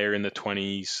gun player in the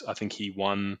 20s. I think he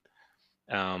won.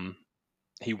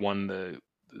 He won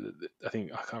I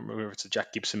think I can't remember if it's a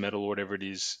Jack Gibson medal or whatever it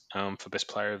is for best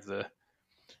player of the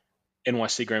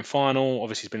NYC Grand Final.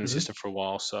 Obviously, he's been in the Hmm. system for a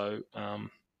while, so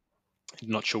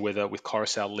not sure whether with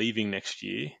Coruscant leaving next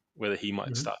year, whether he might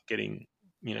Hmm. start getting,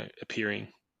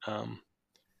 appearing a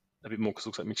bit more because it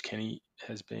looks like Mitch Kenny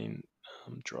has been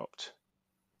dropped.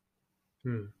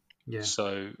 Mm. Yeah.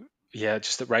 So yeah,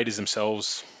 just the Raiders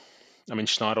themselves. I mean,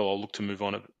 Schneider, I'll look to move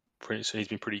on. So he's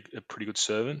been a pretty good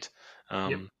servant. Yep.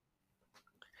 Um,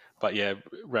 but yeah,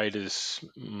 Raiders,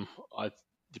 I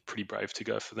pretty brave to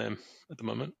go for them at the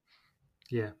moment.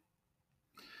 Yeah.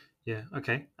 Yeah.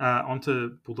 Okay. On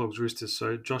to Bulldogs Roosters.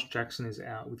 So Josh Jackson is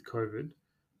out with COVID.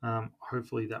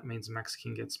 Hopefully that means Max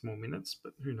King gets more minutes,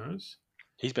 but who knows?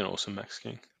 He's been awesome, Max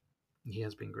King. He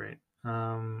has been great.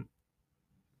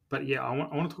 But yeah, I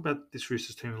want to talk about this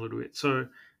Roosters team a little bit. So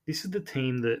this is the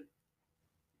team that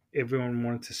everyone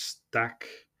wanted to stack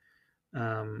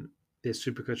their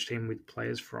Supercoach team with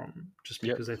players from, just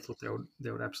Yep. because they thought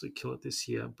they would absolutely kill it this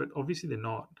year. But obviously they're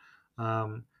not.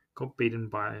 Got beaten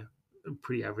by a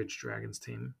pretty average Dragons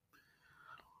team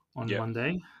on Yep.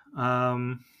 Monday.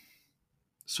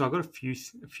 So I got a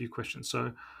few questions.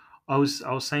 So I was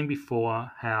saying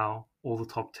before how all the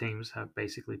top teams have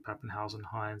basically Pappenhausen,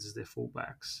 Hines as their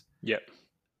fullbacks. Yep.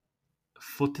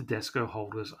 For Tedesco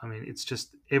holders, I mean, it's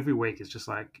just every week it's just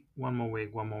like one more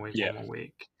week, one more week, Yeah. one more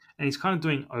week, and he's kind of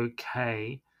doing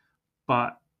okay,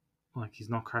 but like he's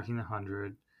not cracking the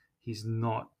 100. He's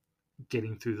not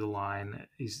getting through the line.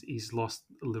 He's lost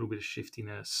a little bit of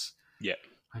shiftiness. Yep.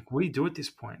 Like, what do you do at this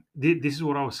point? This is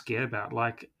what I was scared about.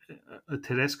 Like, a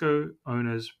Tedesco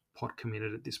owner's pot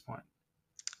committed at this point.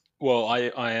 Well,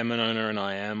 I am an owner,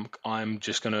 and I'm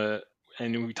just gonna.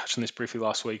 And we touched on this briefly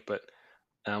last week, but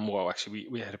well, actually,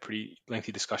 we had a pretty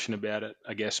lengthy discussion about it,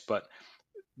 I guess. But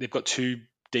they've got two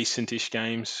decent-ish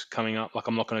games coming up. Like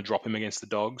I'm not going to drop him against the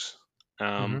Dogs,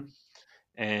 Mm-hmm.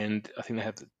 and I think they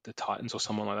have the Titans or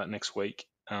someone like that next week.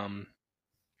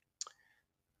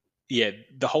 Yeah,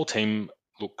 the whole team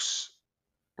looks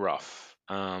rough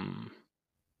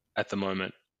at the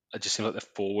moment. It just seems like the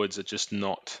forwards are just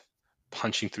not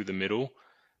punching through the middle.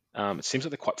 It seems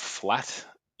like they're quite flat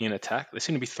in attack. They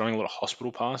seem to be throwing a lot of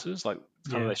hospital passes, like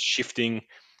kind of Yeah. they're shifting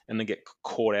and they get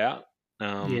caught out.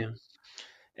 Um, Yeah.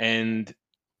 and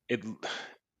it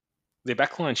their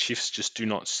backline shifts just do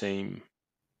not seem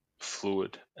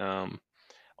fluid.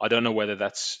 I don't know whether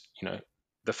that's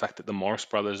the fact that the Morris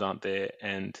brothers aren't there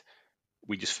and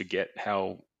we just forget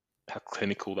how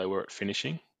clinical they were at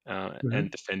finishing Mm-hmm.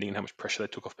 and defending and how much pressure they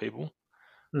took off people.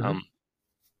 Mm-hmm. Um,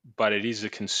 but it is a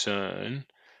concern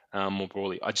more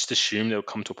broadly. I just assume they'll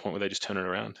come to a point where they just turn it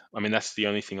around. I mean, that's the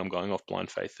only thing I'm going off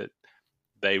blind faith, that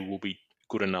they will be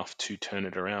good enough to turn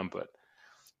it around, but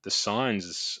the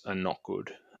signs are not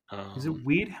good. Is it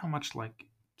weird how much like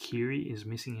Kiri is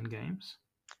missing in games?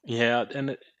 Yeah,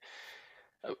 and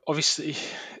obviously,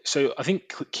 so I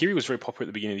think Kiri was very popular at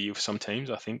the beginning of the year for some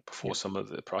teams. I think before Yep. some of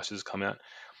the prices come out,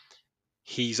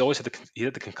 he's always had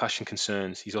the concussion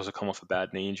concerns. He's also come off a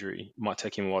bad knee injury. It might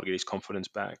take him a while to get his confidence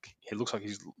back. It looks like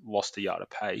he's lost a yard of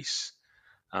pace.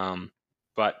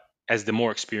 But as the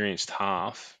more experienced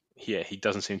half, yeah, he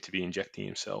doesn't seem to be injecting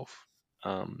himself.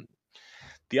 Um,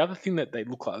 the other thing that they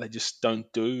look like they just don't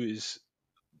do is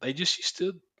they just used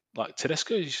to, like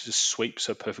Tedesco used to just sweep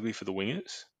so perfectly for the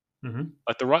wingers. Mm-hmm.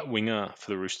 Like the right winger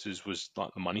for the Roosters was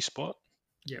like the money spot.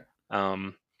 Yeah.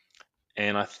 Um,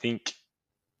 and I think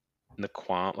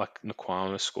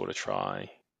Naquama scored a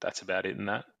try. That's about it in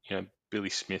that. Billy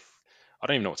Smith, I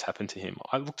don't even know what's happened to him.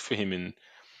 I looked for him in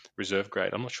reserve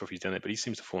grade. I'm not sure if he's done that, but he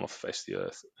seems to have fallen off the face of the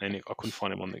earth. And I couldn't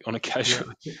find him on a Yeah.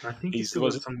 casual. I think he's He's still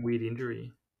was got it some weird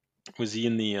injury. was he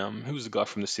in the who was the guy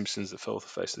from The Simpsons that fell off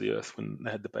the face of the earth when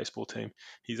they had the baseball team?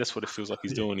 That's what it feels like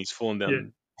he's Yeah. doing. He's fallen Yeah.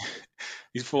 down.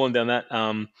 He's fallen down that.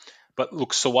 But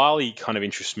look, Sawali kind of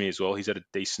interests me as well. He's at a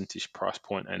decentish price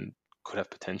point and could have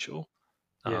potential.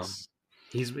 Yes,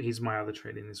 he's my other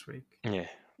trade in this week. Yeah.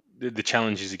 The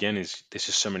challenge is again is there's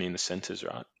just so many in the centers,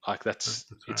 right? Like That's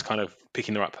it's right. kind of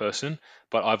picking the right person.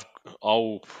 But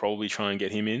I'll probably try and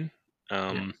get him in.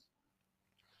 Yeah,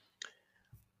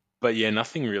 But yeah,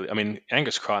 nothing really. I mean,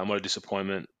 Angus Crichton, what a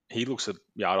disappointment. He looks a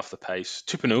yard off the pace.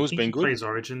 do you Tupanua's think been he good. plays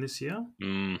Origin this year?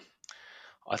 Mm,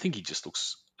 I think he just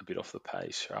looks a bit off the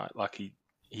pace, right? Like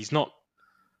he's not.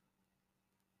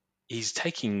 He's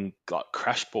taking like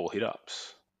crash ball hit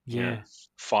ups. You know, Yeah,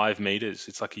 5 meters.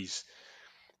 It's like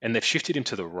and they've shifted him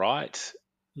to the right.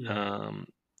 yeah. Um,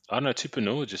 I don't know.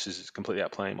 Tupanua just is completely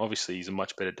outplaying him. Obviously, he's a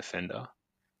much better defender,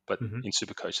 but Hmm. in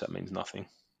Supercoach that means nothing.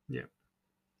 Yeah,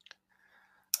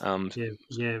 Um,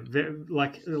 yeah.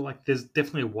 Like there's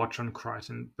definitely a watch on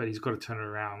Crichton, but he's got to turn it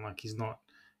around. Like he's not.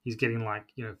 He's getting like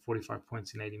 45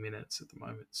 points in 80 minutes at the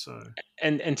moment. So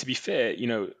and to be fair,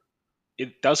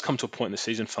 it does come to a point in the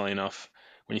season, funnily enough,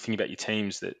 when you think about your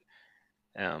teams that,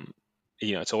 um,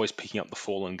 it's always picking up the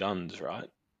fallen guns, right?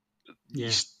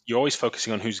 yeah, You're always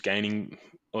focusing on who's gaining.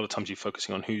 A lot of times you're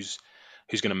focusing on who's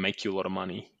going to make you a lot of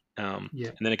money.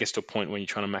 yeah, And then it gets to a point when you're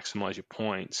trying to maximize your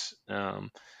points.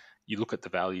 You look at the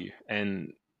value,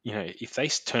 and if they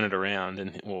turn it around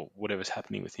and or whatever's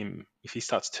happening with him, if he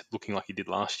starts looking like he did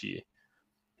last year,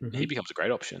 he hmm, becomes a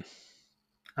great option.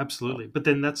 absolutely. But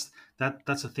then that's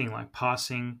the thing. Like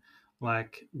passing,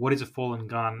 like what is a fallen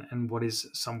gun, and what is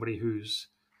somebody who's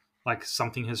like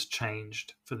something has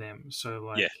changed for them. So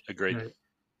Yeah, like agreed.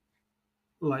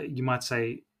 like you might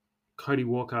say Cody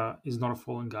Walker is not a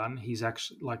fallen gun. He's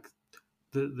actually like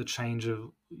the change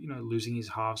of losing his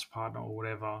halves partner or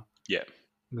whatever Yeah,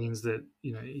 means that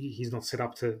he's not set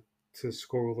up to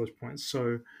score all those points.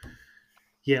 So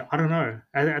yeah, I don't know.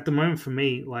 At the moment for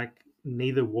me, like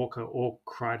neither Walker or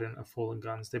Crichton are fallen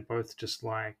guns. They're both just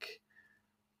like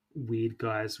weird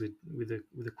guys with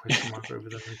a question mark over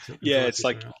them yeah. until I It's see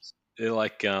like something else. they're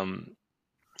like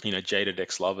jaded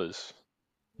ex lovers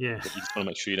Yeah, that you just want to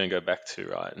make sure you don't go back to,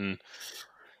 right? And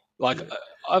like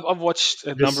I've watched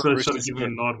a just number of sort of Roosters give him a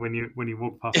games. nod when you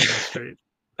walk past them on the street.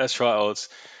 That's right. Well, it's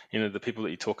the people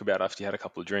that you talk about after you had a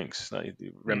couple of drinks, Yeah,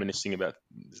 reminiscing about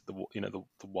the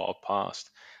wild past.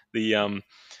 The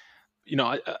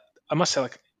I must say,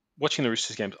 like watching the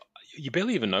Roosters games, you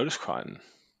barely even notice Crichton.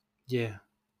 yeah,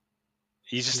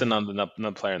 He's just yeah,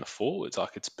 another player in the forwards.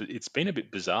 Like it's been a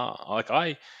bit bizarre.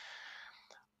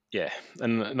 Yeah,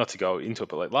 and not to go into it,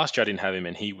 but like last year I didn't have him,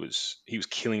 and he was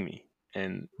killing me,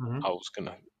 and hmm, I was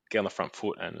gonna get on the front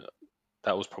foot, and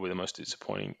that was probably the most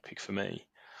disappointing pick for me.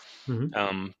 hmm,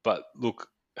 But look,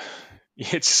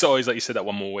 it's always like you said that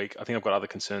one more week. I think I've got other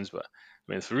concerns, but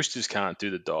I mean, if the Roosters can't do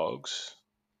the Dogs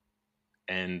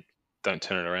and don't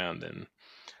turn it around, then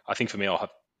I think for me I'll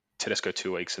have Tedesco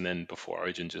 2 weeks, and then before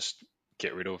Origin just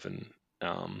get rid of and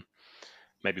um,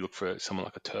 maybe look for someone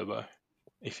like a Turbo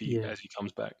if he yeah, as he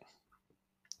comes back.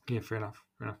 yeah. Fair enough.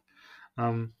 Fair enough.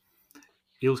 Um,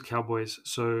 Eels Cowboys.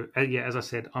 So yeah, as I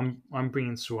said, I'm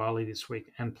bringing Suwali this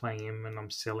week and playing him, and I'm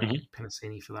Hmm. selling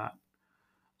Penasini for that.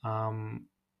 Um,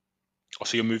 Oh,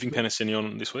 so you're moving Penasini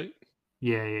on this week?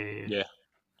 yeah, yeah, Yeah.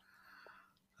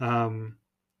 yeah.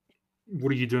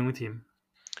 What are you doing with him?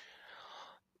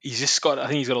 I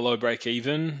think he's got a low break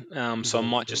even, He so I does.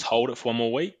 might Yeah. just hold it for one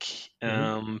more week. Hmm.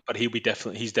 But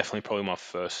he's definitely probably my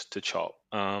first to chop.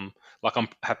 Like I'm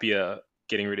happier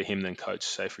getting rid of him than Coates,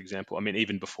 say for example. I mean,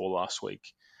 even before last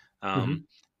week, um, Hmm.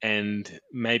 and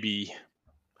maybe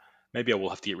I will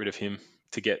have to get rid of him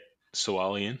to get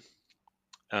Suwali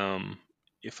in,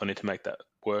 if I need to make that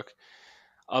work.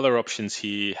 Other options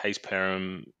here, Hayes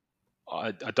Perham.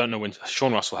 I don't know when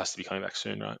Sean Russell has to be coming back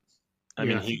soon, right? I Yeah,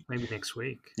 mean, I think maybe next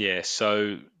week. yeah,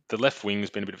 so the left wing has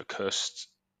been a bit of a cursed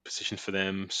position for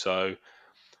them. So,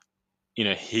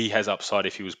 he has upside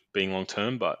if he was being long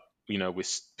term, but,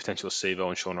 with potential of Sevo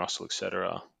and Sean Russell,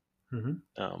 etc., Hmm.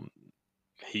 um,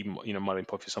 he, might have been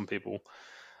popular for some people.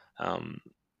 Um,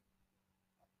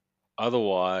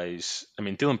 Otherwise, I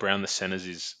mean, Dylan Brown, the centers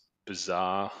is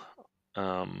bizarre,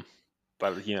 um,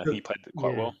 but, So, he played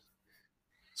quite yeah. well.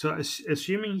 So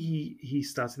assuming he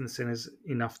starts in the centers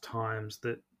enough times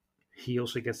that he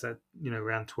also gets that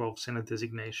round 12 center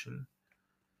designation,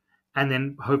 and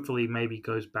then hopefully maybe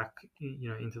goes back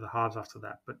into the halves after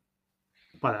that, but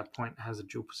by that point has a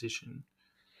dual position.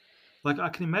 Like I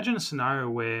can imagine a scenario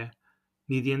where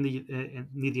near the end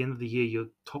of the year, your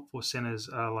top four centers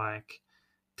are like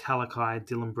Talakai,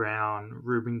 Dylan Brown,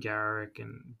 Ruben Garrick,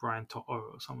 and Brian To'o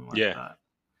or something like Yeah, that,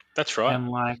 that's right. and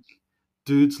like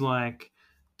dudes like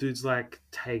dudes like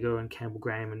Tago and Campbell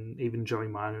Graham and even Joey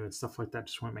Manu and stuff like that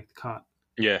just won't make the cut.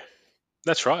 Yeah,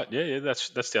 that's right. Yeah, yeah, that's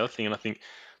the other thing. And I think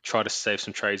try to save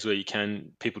some trades where you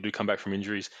can. People do come back from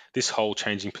injuries. This whole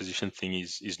changing position thing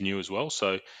is new as well.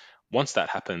 So once that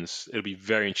happens, it'll be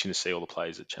very interesting to see all the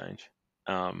players that change,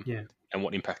 Yeah, and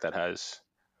what impact that has.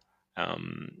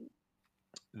 Um,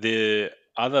 the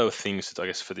other things that I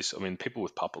guess for this, I mean, people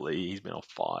with Papa Lee, he's been on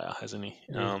fire, hasn't he?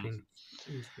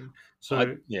 he's been.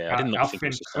 So I did not our think it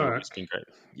was friend sustainable, but it's Kirk, been great.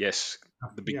 Yes,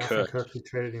 the big yeah, our friend Kirk. Kirk who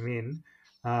traded him in,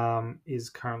 is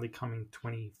currently coming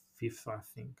 25th, I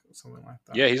think, or something like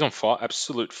that. Yeah, he's on fire,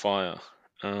 absolute fire.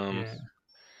 Yeah,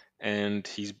 And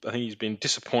I think he's been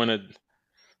disappointed that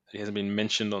he hasn't been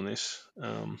mentioned on this.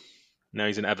 Now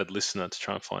he's an avid listener to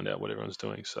try and find out what everyone's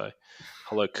doing. So,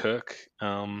 hello, Kirk.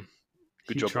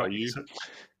 Good he job by tried. you.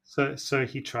 So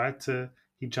he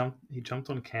jumped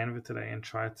on Canva today and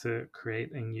tried to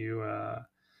create a new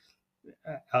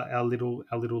our little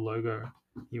logo.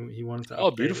 He wanted to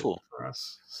Oh, update it beautiful. for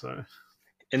us. So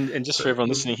And just so for everyone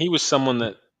listening, he was someone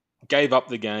that gave up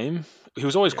the game. He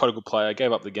was always yeah, quite a good player.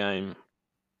 Gave up the game,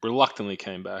 reluctantly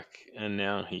came back, and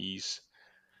now he's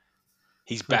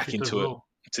back perfect into it overall.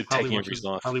 to Hardly taking over his watches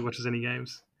life. hardly watches any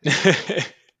games.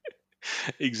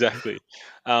 Exactly.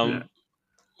 Yeah,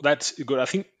 That's good. I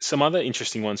think some other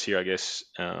interesting ones here, I guess,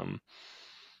 from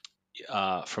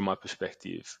my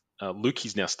perspective. Luke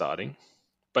is now starting,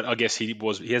 but I guess he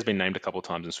has been named a couple of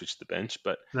times and switched to the bench.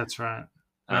 But that's right.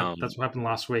 That's um, what happened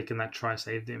last week, and that try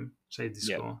saved his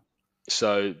yeah, score.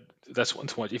 so that's one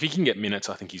to watch. If he can get minutes,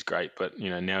 I think he's great. But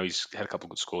now he's had a couple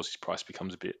of good scores. His price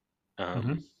becomes a bit. Um,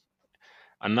 Hmm.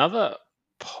 Another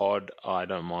pod I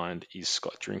don't mind is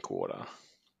Scott Drinkwater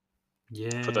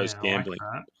for those Yeah, I like gambling.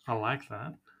 that. I like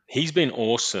that. He's been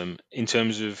awesome in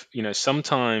terms of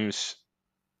sometimes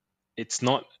it's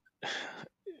not.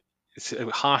 It's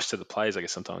harsh to the players, I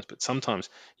guess, sometimes. But sometimes,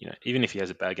 even if he has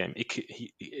a bad game,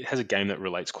 it has a game that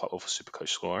relates quite well for Supercoach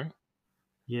scoring.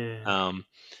 Yeah, Um,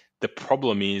 the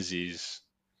problem is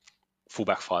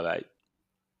fullback 5'8".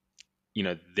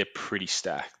 They're pretty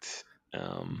stacked.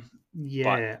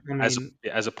 But yeah. I as mean,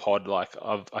 as a pod, like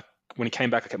when he came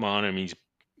back, I kept my eye on him.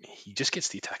 He just gets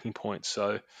the attacking points.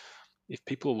 So if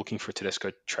people are looking for a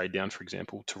Tedesco trade down, for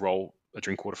example, to roll a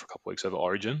Drinkwater for a couple of weeks over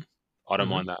Origin, I don't hmm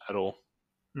mind that at all.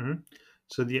 hmm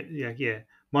So yeah.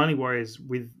 My only worry is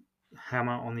with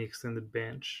Hammer on the extended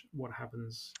bench. What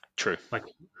happens? True. Like,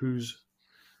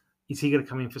 is he going to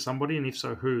come in for somebody, and if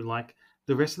so, who? Like,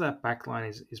 the rest of that back line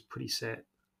is pretty set.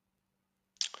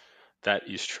 That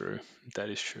is true. That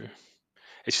is true.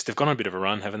 It's just they've gone on a bit of a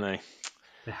run, haven't they?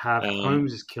 They have Um,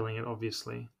 Holmes is killing it,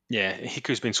 obviously. yeah,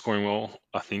 Hiku's been scoring well,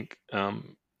 I think.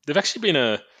 They've actually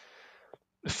they've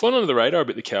flown under the radar a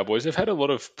bit, the Cowboys. They've had a lot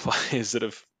of players that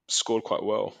have scored quite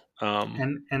well.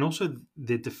 And also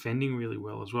they're defending really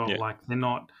well as well. Yeah. Like, they're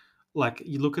not like,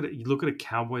 you look at it. You look at a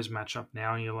Cowboys matchup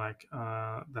now, and you're like,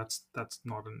 that's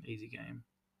not an easy game.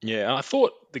 Yeah, I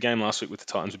thought the game last week with the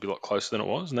Titans would be a lot closer than it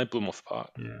was, and they blew them off the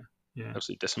park. Yeah, yeah,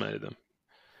 Absolutely decimated them.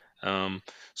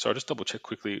 So I'll just double check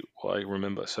quickly what I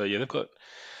remember. So yeah,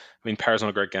 Para's not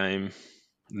a great game.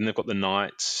 Then they've got the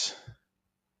Knights,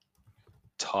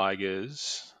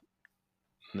 Tigers,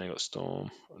 and they got Storm.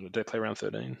 Do they play round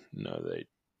 13? No,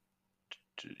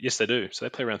 yes, they do. So they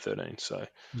play round 13. So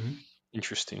hmm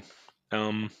interesting.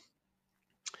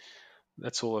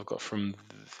 That's all I've got from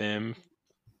them.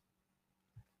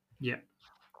 yeah.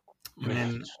 And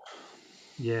then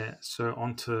yeah, so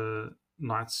on to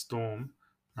Night Storm.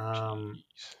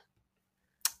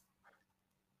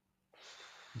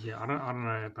 Yeah, I don't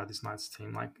know about this Knights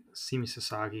team. Like, Simi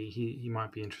Sasagi, he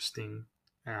might be interesting.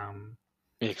 Yeah,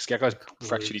 because In Gakko's a couple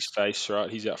of fractured his weeks. face, right?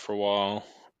 He's out for a while.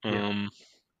 Yeah,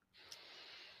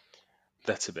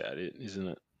 That's about it, isn't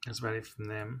it? that's about it from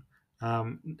them.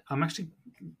 I'm actually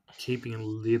keeping a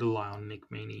little eye on Nick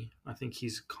Meaney. I think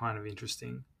he's kind of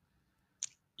interesting.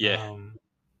 Yeah. Um,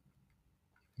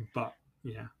 but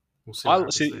yeah, we'll see what I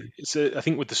happens there. see. I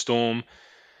think with the Storm,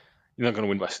 you're not going to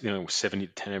win by 70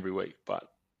 to 10 every week, but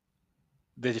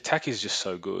the attack is just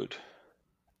so good.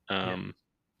 Yeah,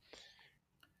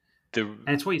 The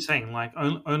and it's what you're saying. Like,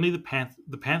 only the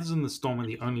Panthers and the Storm are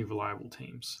the only reliable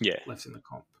teams Yeah, left in the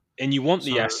comp. and you want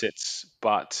the So assets,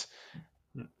 but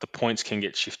yeah, the points can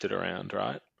get shifted around,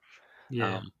 right?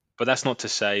 yeah. But that's not to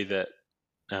say that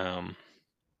um,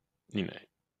 you know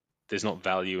there's not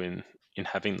value in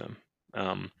having them,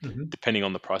 hmm depending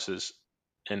on the prices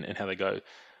and how they go.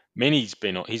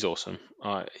 He's awesome.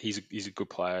 He's a good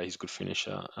player. He's a good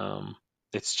finisher.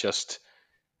 It's just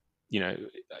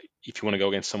if you want to go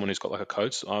against someone who's got like a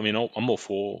coach, I mean, I'm all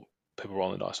for people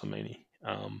rolling the dice on Meaney.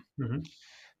 hmm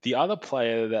The other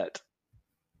player that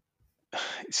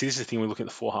see, this is the thing we look at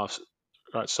the four halves,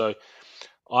 right? So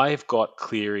I've got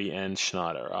Cleary and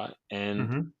Schneider, right? And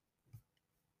hmm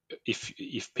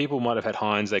if people might have had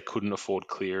Hines, they couldn't afford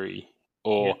Cleary,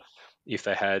 or Yep. if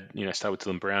they had started with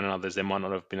Dylan Brown and others, they might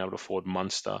not have been able to afford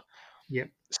Munster. Yep.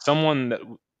 Someone that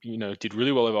did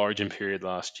really well over Origin period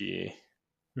last year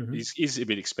Hmm. is a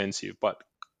bit expensive, but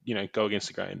go against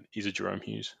the grain is a Jerome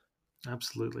Hughes,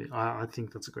 Absolutely. I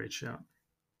think that's a great shout.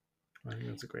 I think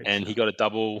that's a great and he shout. got a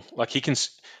double. Like he can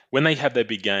when they have their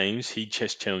big games, he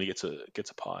just generally gets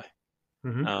a pie.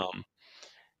 Hmm. Um,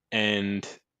 and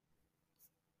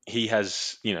he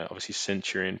has obviously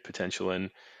Centurion potential, and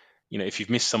if you've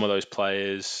missed some of those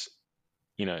players,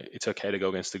 it's okay to go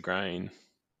against the grain.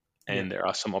 Yep. And there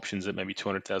are some options that maybe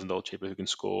 $200,000 cheaper who can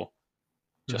score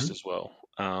just Hmm. as well.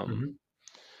 Hmm.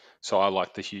 So I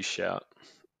like the Hughes shout.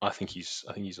 I think he's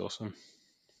awesome.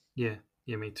 Yeah.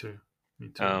 Yeah. Me too. Me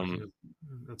too. I think Um,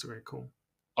 that's a great call.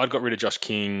 I'd got rid of Josh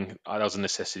King. That was a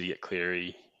necessity to get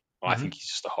Cleary. I think Hmm. he's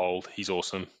just a hold. He's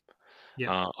awesome. Yep.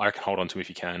 I can hold on to him if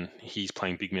you can. He's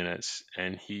playing big minutes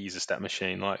and he's a stat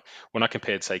machine. Like when I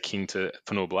compared, say, King to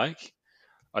Fanua Blake,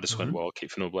 I just went, Hmm. well, I'll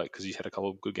keep Fanua Blake because he's had a couple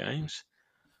of good games.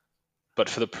 But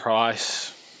for the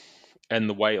price and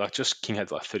the way, like just King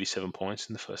had like 37 points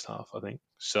in the first half, I think.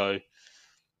 So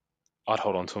I'd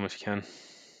hold on to him if you can.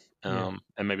 Yeah.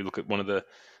 And maybe look at one of the,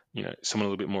 someone a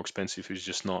little bit more expensive who's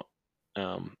just not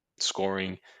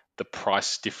scoring the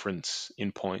price difference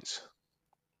in points.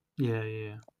 Yeah.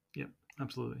 Yeah. Yep.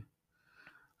 Absolutely.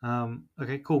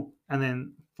 Okay. Cool. And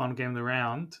then final game of the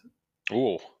round.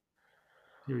 Oh,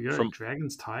 Here we go. from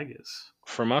Dragons Tigers.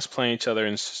 from us playing each other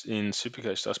in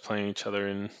Supercoach to us playing each other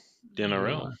in the Real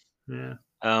NRL. life. Yeah.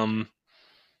 Um,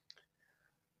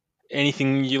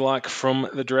 Anything you like from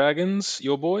the Dragons,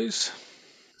 your boys?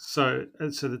 So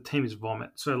the team is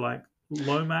vomit. So like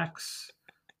Lomax,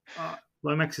 uh,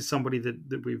 Lomax is somebody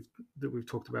that we've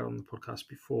talked about on the podcast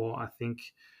before. I think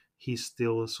he's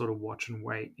still a sort of watch and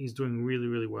wait. He's doing really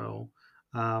really well,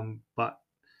 but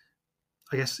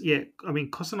I guess yeah. I mean,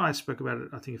 Cos and I spoke about it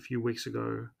I think a few weeks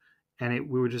ago, and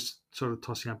we were just sort of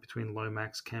tossing up between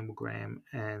Lomax, Campbell Graham,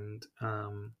 and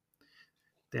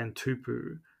then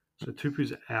Tupu. So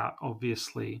Tupu's out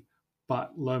obviously,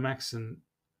 but Lomax and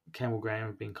Campbell Graham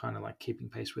have been kind of like keeping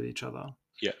pace with each other.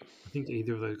 Yeah, I think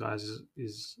either of those guys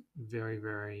is very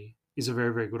very is a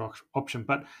very very good option.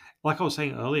 But like I was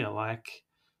saying earlier, like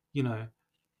you know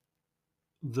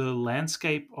the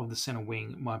landscape of the center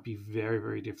wing might be very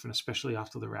very different, especially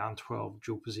after the round 12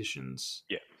 dual positions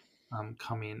yeah,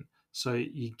 come in. So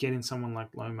you get in someone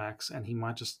like Lomax, and he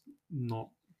might just not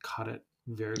cut it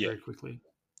very yeah, very quickly.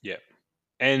 yeah.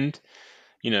 And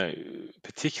you know,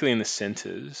 particularly in the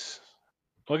centres.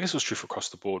 Well, I guess it was true for across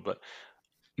the board, but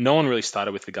no one really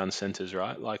started with the gun centres,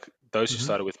 right? Like those who Hmm.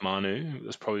 started with Manu,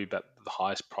 was probably about the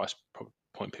highest price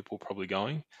point people were probably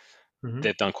going. Hmm.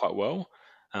 They've done quite well.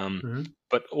 Um, Hmm.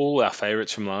 but all our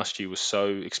favourites from last year were so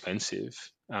expensive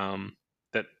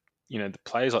that the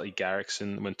players like Garrix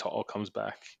and when To'o comes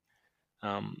back,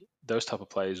 those type of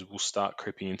players will start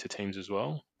creeping into teams as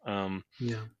well.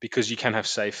 Yeah. Because you can have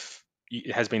safe.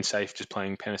 It has been safe just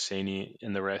playing Panasini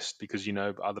and the rest because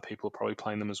other people are probably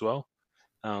playing them as well.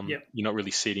 Yep. You're not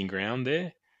really ceding ground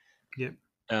there. Yep.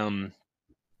 Um,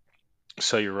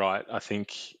 so you're right. I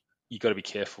think you got to be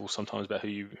careful sometimes about who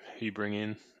you bring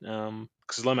in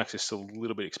because Lomax is still a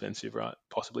little bit expensive, right?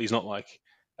 Possibly he's not like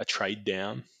a trade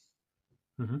down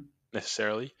Hmm.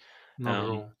 necessarily. Not at Um,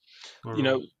 all. Not at you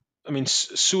know, all. I mean,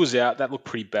 Sua's out. That looked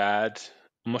pretty bad.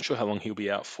 I'm not sure how long he'll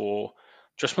be out for.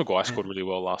 Josh Maguire scored And really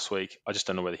well last week. I just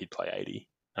don't know whether he'd play 80.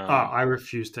 I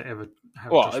refuse to ever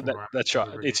have Well, Josh Maguire that's play right.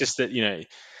 ever It's again. just that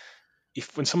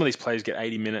if when some of these players get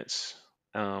 80 minutes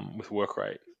with work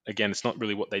rate, again, it's not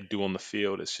really what they do on the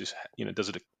field. It's just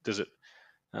does it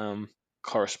um,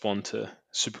 correspond to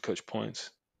super coach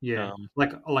points? Yeah, Um,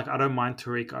 like I don't mind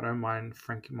Tariq, I don't mind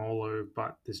Frankie Molo,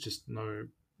 but there's just no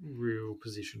real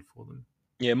position for them.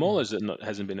 yeah, You know. Molo's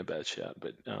hasn't been a bad shout,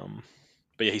 but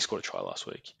yeah, he scored a try last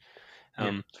week. Yeah,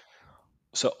 Um,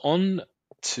 so on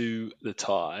to the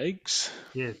Tigers.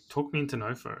 yeah. Talk me into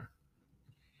Nofo.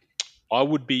 I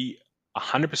would be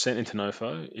 100% into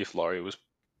Nofo if Laurie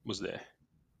was there.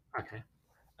 Okay.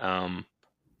 Um,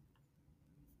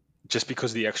 just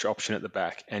because of the extra option at the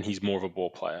back, and he's more of a ball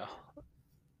player,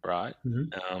 right? Hmm.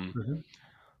 Um, Hmm.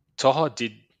 Toha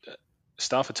did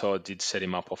Stafford Toha did set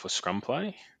him up off a scrum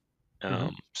play, Hmm.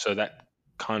 so that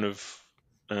kind of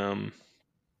um,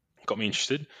 got me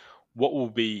interested. What will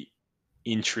be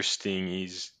interesting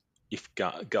is if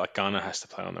Garner has to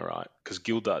play on the right because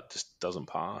Gildart just doesn't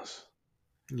pass.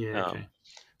 Yeah. Um, Okay.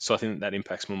 so I think that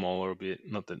impacts Momola a bit.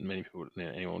 Not that many people,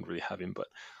 anyone would really have him, but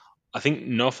I think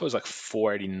Nofa is like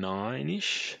 489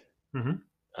 ish. Hmm.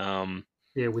 Um,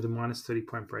 Yeah, with a minus 30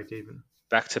 point break even.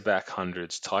 back-to-back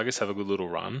hundreds. Tigers have a good little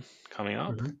run coming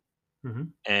up, Mm-hmm. Mm-hmm.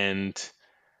 and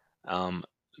um,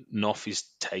 Noff is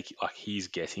he's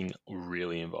getting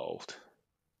really involved,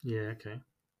 Yeah. Okay.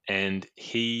 and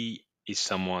he is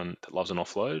someone that loves an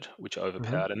offload, which are Mm-hmm.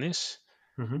 overpowered in this,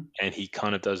 Mm-hmm. and he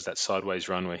kind of does that sideways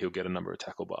run where he'll get a number of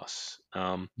tackle busts.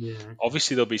 Yeah. Okay.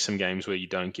 Obviously, there'll be some games where you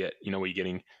don't get, where you're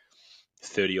getting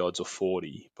 30 odds or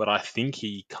 40, but I think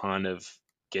he kind of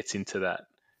gets into that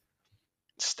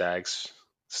Stags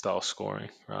style scoring,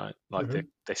 right? Like Mm-hmm.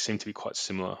 they seem to be quite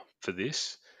similar for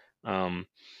this. Um,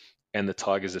 and the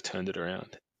Tigers have turned it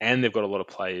around. And they've got a lot of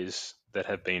players that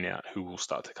have been out who will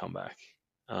start to come back.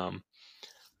 Um,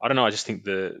 I don't know. I just think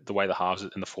the way the halves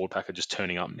and the forward pack are just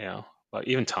turning up now. Like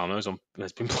even Tamos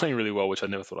has been playing really well, which I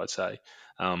never thought I'd say.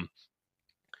 Um,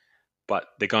 but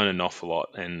they're going to Noff a lot,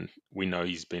 and we know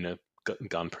he's been a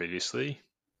gun previously.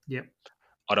 Yep.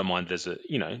 I don't mind it as I'm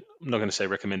not going to say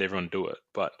recommend everyone do it,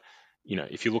 but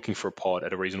if you're looking for a pod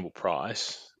at a reasonable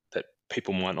price that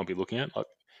people might not be looking at, like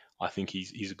I think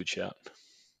he's a good shout.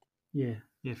 Yeah.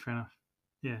 Yeah. Fair enough.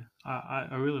 Yeah.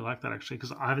 I really like that actually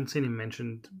because I haven't seen him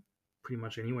mentioned pretty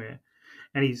much anywhere,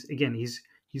 and he's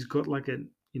got like a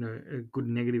good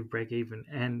negative break even,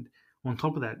 and on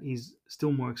top of that, he's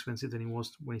still more expensive than he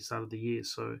was when he started the year.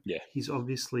 So Yeah, he's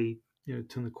obviously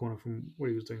turned the corner from what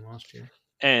he was doing last year.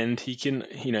 and he can,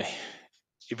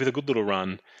 if with a good little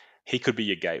run, he could be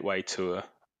your gateway to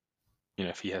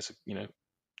if he has,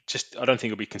 just I don't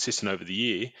think it'll be consistent over the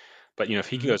year, but if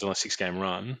he Mm-hmm. goes on a 6 game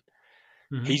run,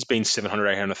 Mm-hmm. he's been 700,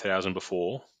 800,000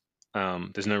 before.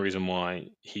 There's no reason why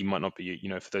he might not be,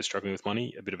 for those struggling with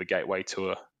money, a bit of a gateway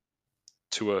to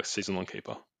a season long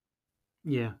keeper.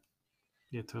 Yeah.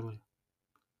 Yeah. Totally.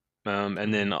 And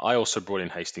Totally. then I also brought in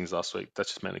Hastings last week. That's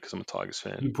just mainly because I'm a Tigers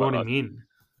fan. You But brought him in.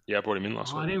 yeah, I brought him in Oh,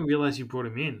 last I week. didn't realize you brought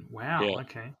him in. Wow. Yeah,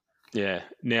 Okay. yeah.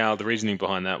 Now the reasoning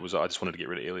behind that was I just wanted to get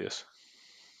rid of Ilias.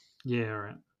 Yeah. All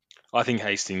right. I think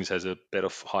Hastings has a better,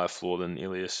 higher floor than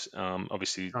Ilias.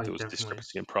 Obviously, Oh, there was definitely.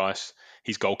 discrepancy in price.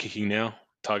 He's goal kicking now.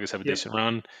 Tigers have a Yep. decent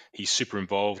run. He's super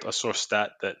involved. I saw a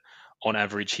stat that on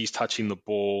average he's touching the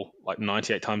ball like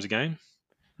 98 times a game,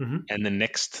 Mm-hmm. and the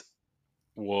next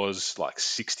was like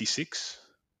 66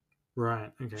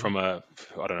 Right. Okay. from I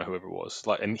don't know whoever it was.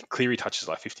 Like, and Cleary touches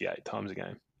like 58 times a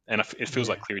game, and it feels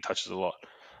like Yeah. Cleary touches a lot.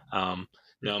 Um,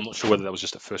 Yep. Now I'm not sure whether that was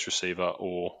just a first receiver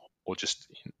or just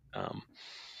um,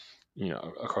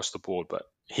 across the board, but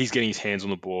he's getting his hands on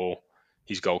the ball.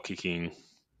 He's goal kicking.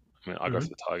 I mean, I go for Mm-hmm.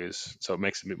 the Tigers, so it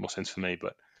makes a bit more sense for me.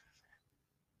 But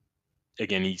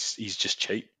again, he's just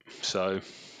cheap, so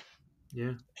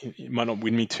Yeah. he might not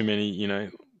win me too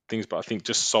many things. But I think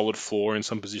just solid floor in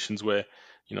some positions where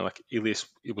like Ilias,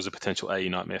 it was a potential AE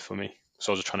nightmare for me.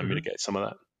 So I was just trying to Mm-hmm. mitigate some of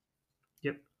that.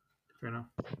 Yep. Fair enough.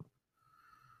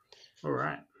 All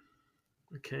right.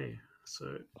 Okay.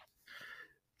 So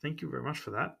thank you very much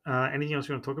for that. Anything else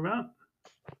you want to talk about?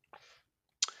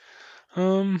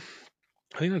 I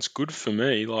think that's good for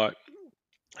me. Like,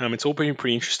 it's all been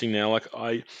pretty interesting now. Like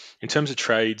in terms of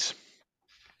trades,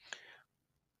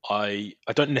 I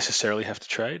don't necessarily have to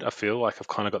trade. I feel like I've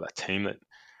kind of got that team that,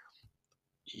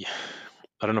 yeah,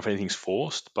 I don't know if anything's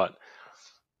forced, but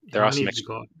there How are many some have you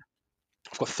extra. got?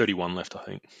 I've got 31 left, I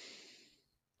think.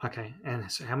 Okay.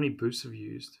 And so how many boosts have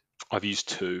you used? I've used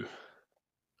two,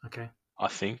 Okay. I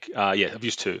think. Yeah, I've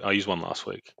used two. I used one last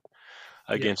week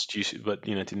Yep. against you, but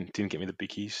didn't get me the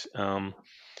bickies.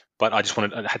 But I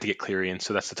had to get Cleary in,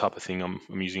 so that's the type of thing I'm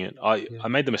using it. Yeah. I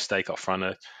made the mistake up front.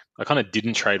 I kind of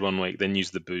didn't trade one week, then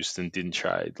used the boost and didn't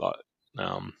trade,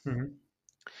 um, Mm-hmm.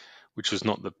 which was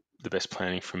not the best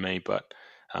planning for me. But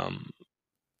um,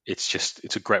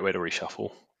 it's a great way to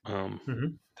reshuffle Mm-hmm.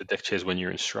 the deck chairs when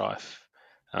you're in strife.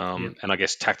 Yep. And I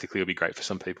guess tactically it'll be great for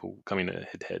some people coming to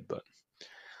head to head. But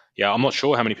yeah, I'm not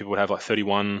sure how many people would have like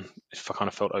 31 if I kind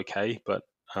of felt okay. But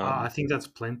I think that's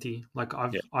plenty. Like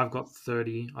yeah, I've got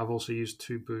 30. I've also used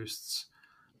two boosts.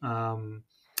 Um,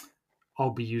 I'll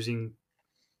be using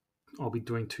I'll be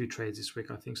doing two trades this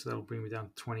week, I think, so that'll bring me down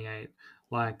to 28.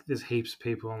 Like there's heaps of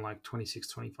people on like 26,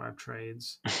 25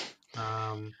 trades.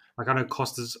 Like I know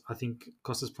Costa's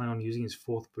planning on using his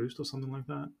fourth boost or something like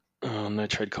that. oh, no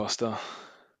trade Costa.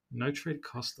 No trade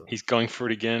Costa. He's going for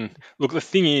it again. Look, the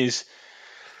thing is,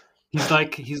 He's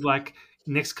like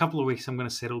next couple of weeks I'm going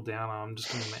to settle down. I'm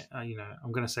just going to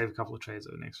I'm going to save a couple of trades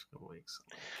over the next couple of weeks.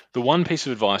 the one piece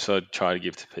of advice I'd try to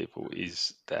give to people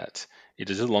is that it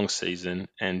is a long season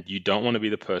and you don't want to be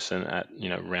the person at,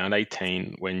 round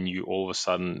 18 when you all of a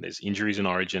sudden there's injuries in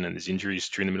Origin and there's injuries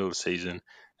during the middle of the season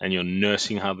and you're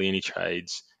nursing hardly any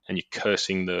trades and you're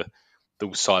cursing the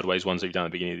sideways ones that you've done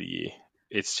at the beginning of the year.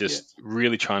 It's Yeah. just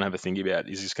really trying to have a think about,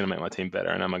 is this going to make my team better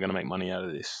and am I going to make money out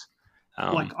of this?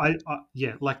 Like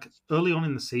like early on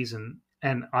in the season,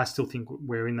 and I still think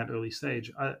we're in that early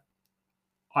stage.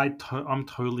 I'm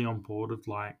totally on board of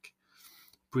like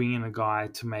bringing a guy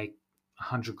to make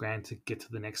 100 grand to get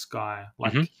to the next guy.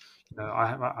 hmm Like,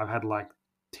 I've had like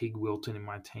Teague Wilton in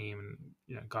my team,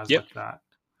 and guys Yep. like that,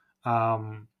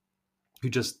 who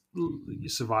just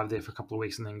survive there for a couple of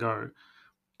weeks and then go.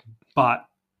 But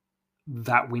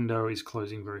that window is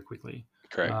closing very quickly.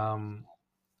 Correct.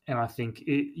 And I think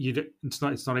it's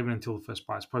not even until the first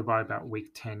buy. It's probably by about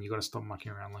week 10 you got to stop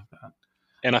mucking around like that.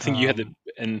 And I think you had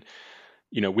Um,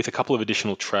 with a couple of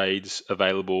additional trades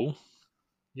available,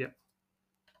 yeah,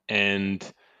 and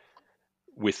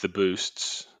with the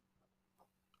boosts,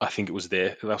 I think it was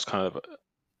there. That was kind of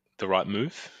the right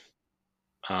move.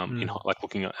 In like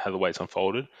looking at how the weights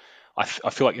unfolded, I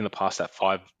feel like in the past that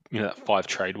five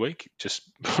trade week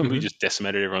just probably mm-hmm. just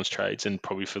decimated everyone's trades, and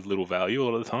probably for little value a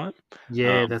lot of the time.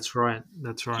 Yeah, that's right.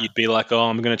 That's right. You'd be like, oh,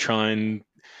 I'm going to try and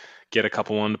get a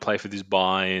couple on to play for this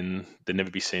buy, and they'd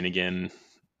never be seen again.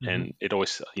 Mm-hmm. And it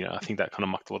always, I think that kind of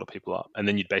mucked a lot of people up. And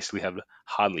then you'd basically have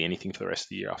hardly anything for the rest of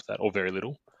the year after that, or very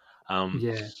little.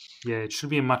 Yeah, it should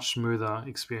be a much smoother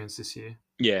experience this year.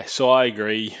 Yeah, so I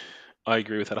agree. I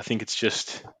agree with that. I think it's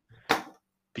just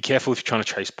be careful if you're trying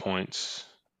to chase points,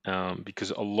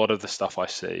 because a lot of the stuff I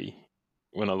see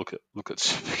when I look at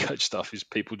Supercoach stuff is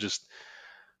people just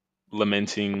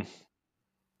lamenting,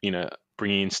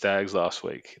 bringing in Stags last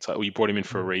week. It's like, well, you brought him in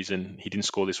for a reason. He didn't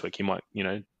score this week. He might,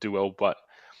 do well, but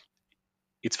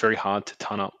it's very hard to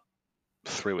ton up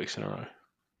 3 weeks in a row.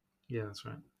 Yeah, that's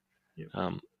right. Yep.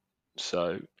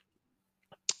 So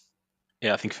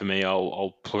yeah, I think for me,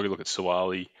 I'll probably look at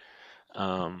Sawali,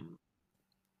 and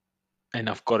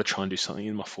I've got to try and do something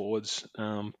in my forwards.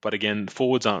 But again,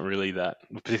 forwards aren't really that,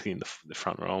 particularly in the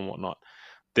front row and whatnot.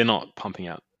 They're not pumping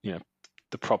out,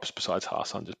 the props besides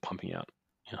Haas aren't just pumping out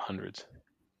hundreds.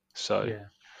 So Yeah.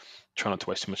 try not to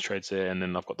waste too much trades there. And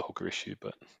then I've got the hooker issue,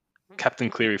 but Captain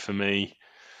Cleary for me,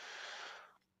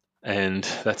 and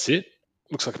that's it.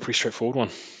 Looks like a pretty straightforward one.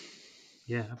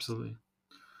 Yeah, absolutely.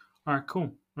 All right,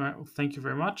 cool. All right, well, thank you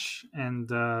very much, and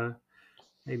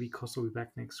maybe Costa will be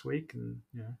back next week, and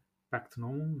back to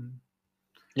normal. And...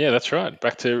 Yeah, that's right.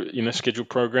 Back to scheduled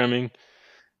programming.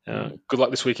 Good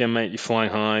luck this weekend, mate. You're flying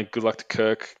high. Good luck to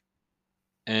Kirk,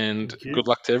 and good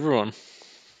luck to everyone.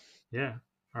 Yeah.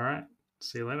 All right.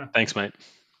 See you later. Thanks, mate.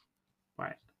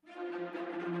 Bye.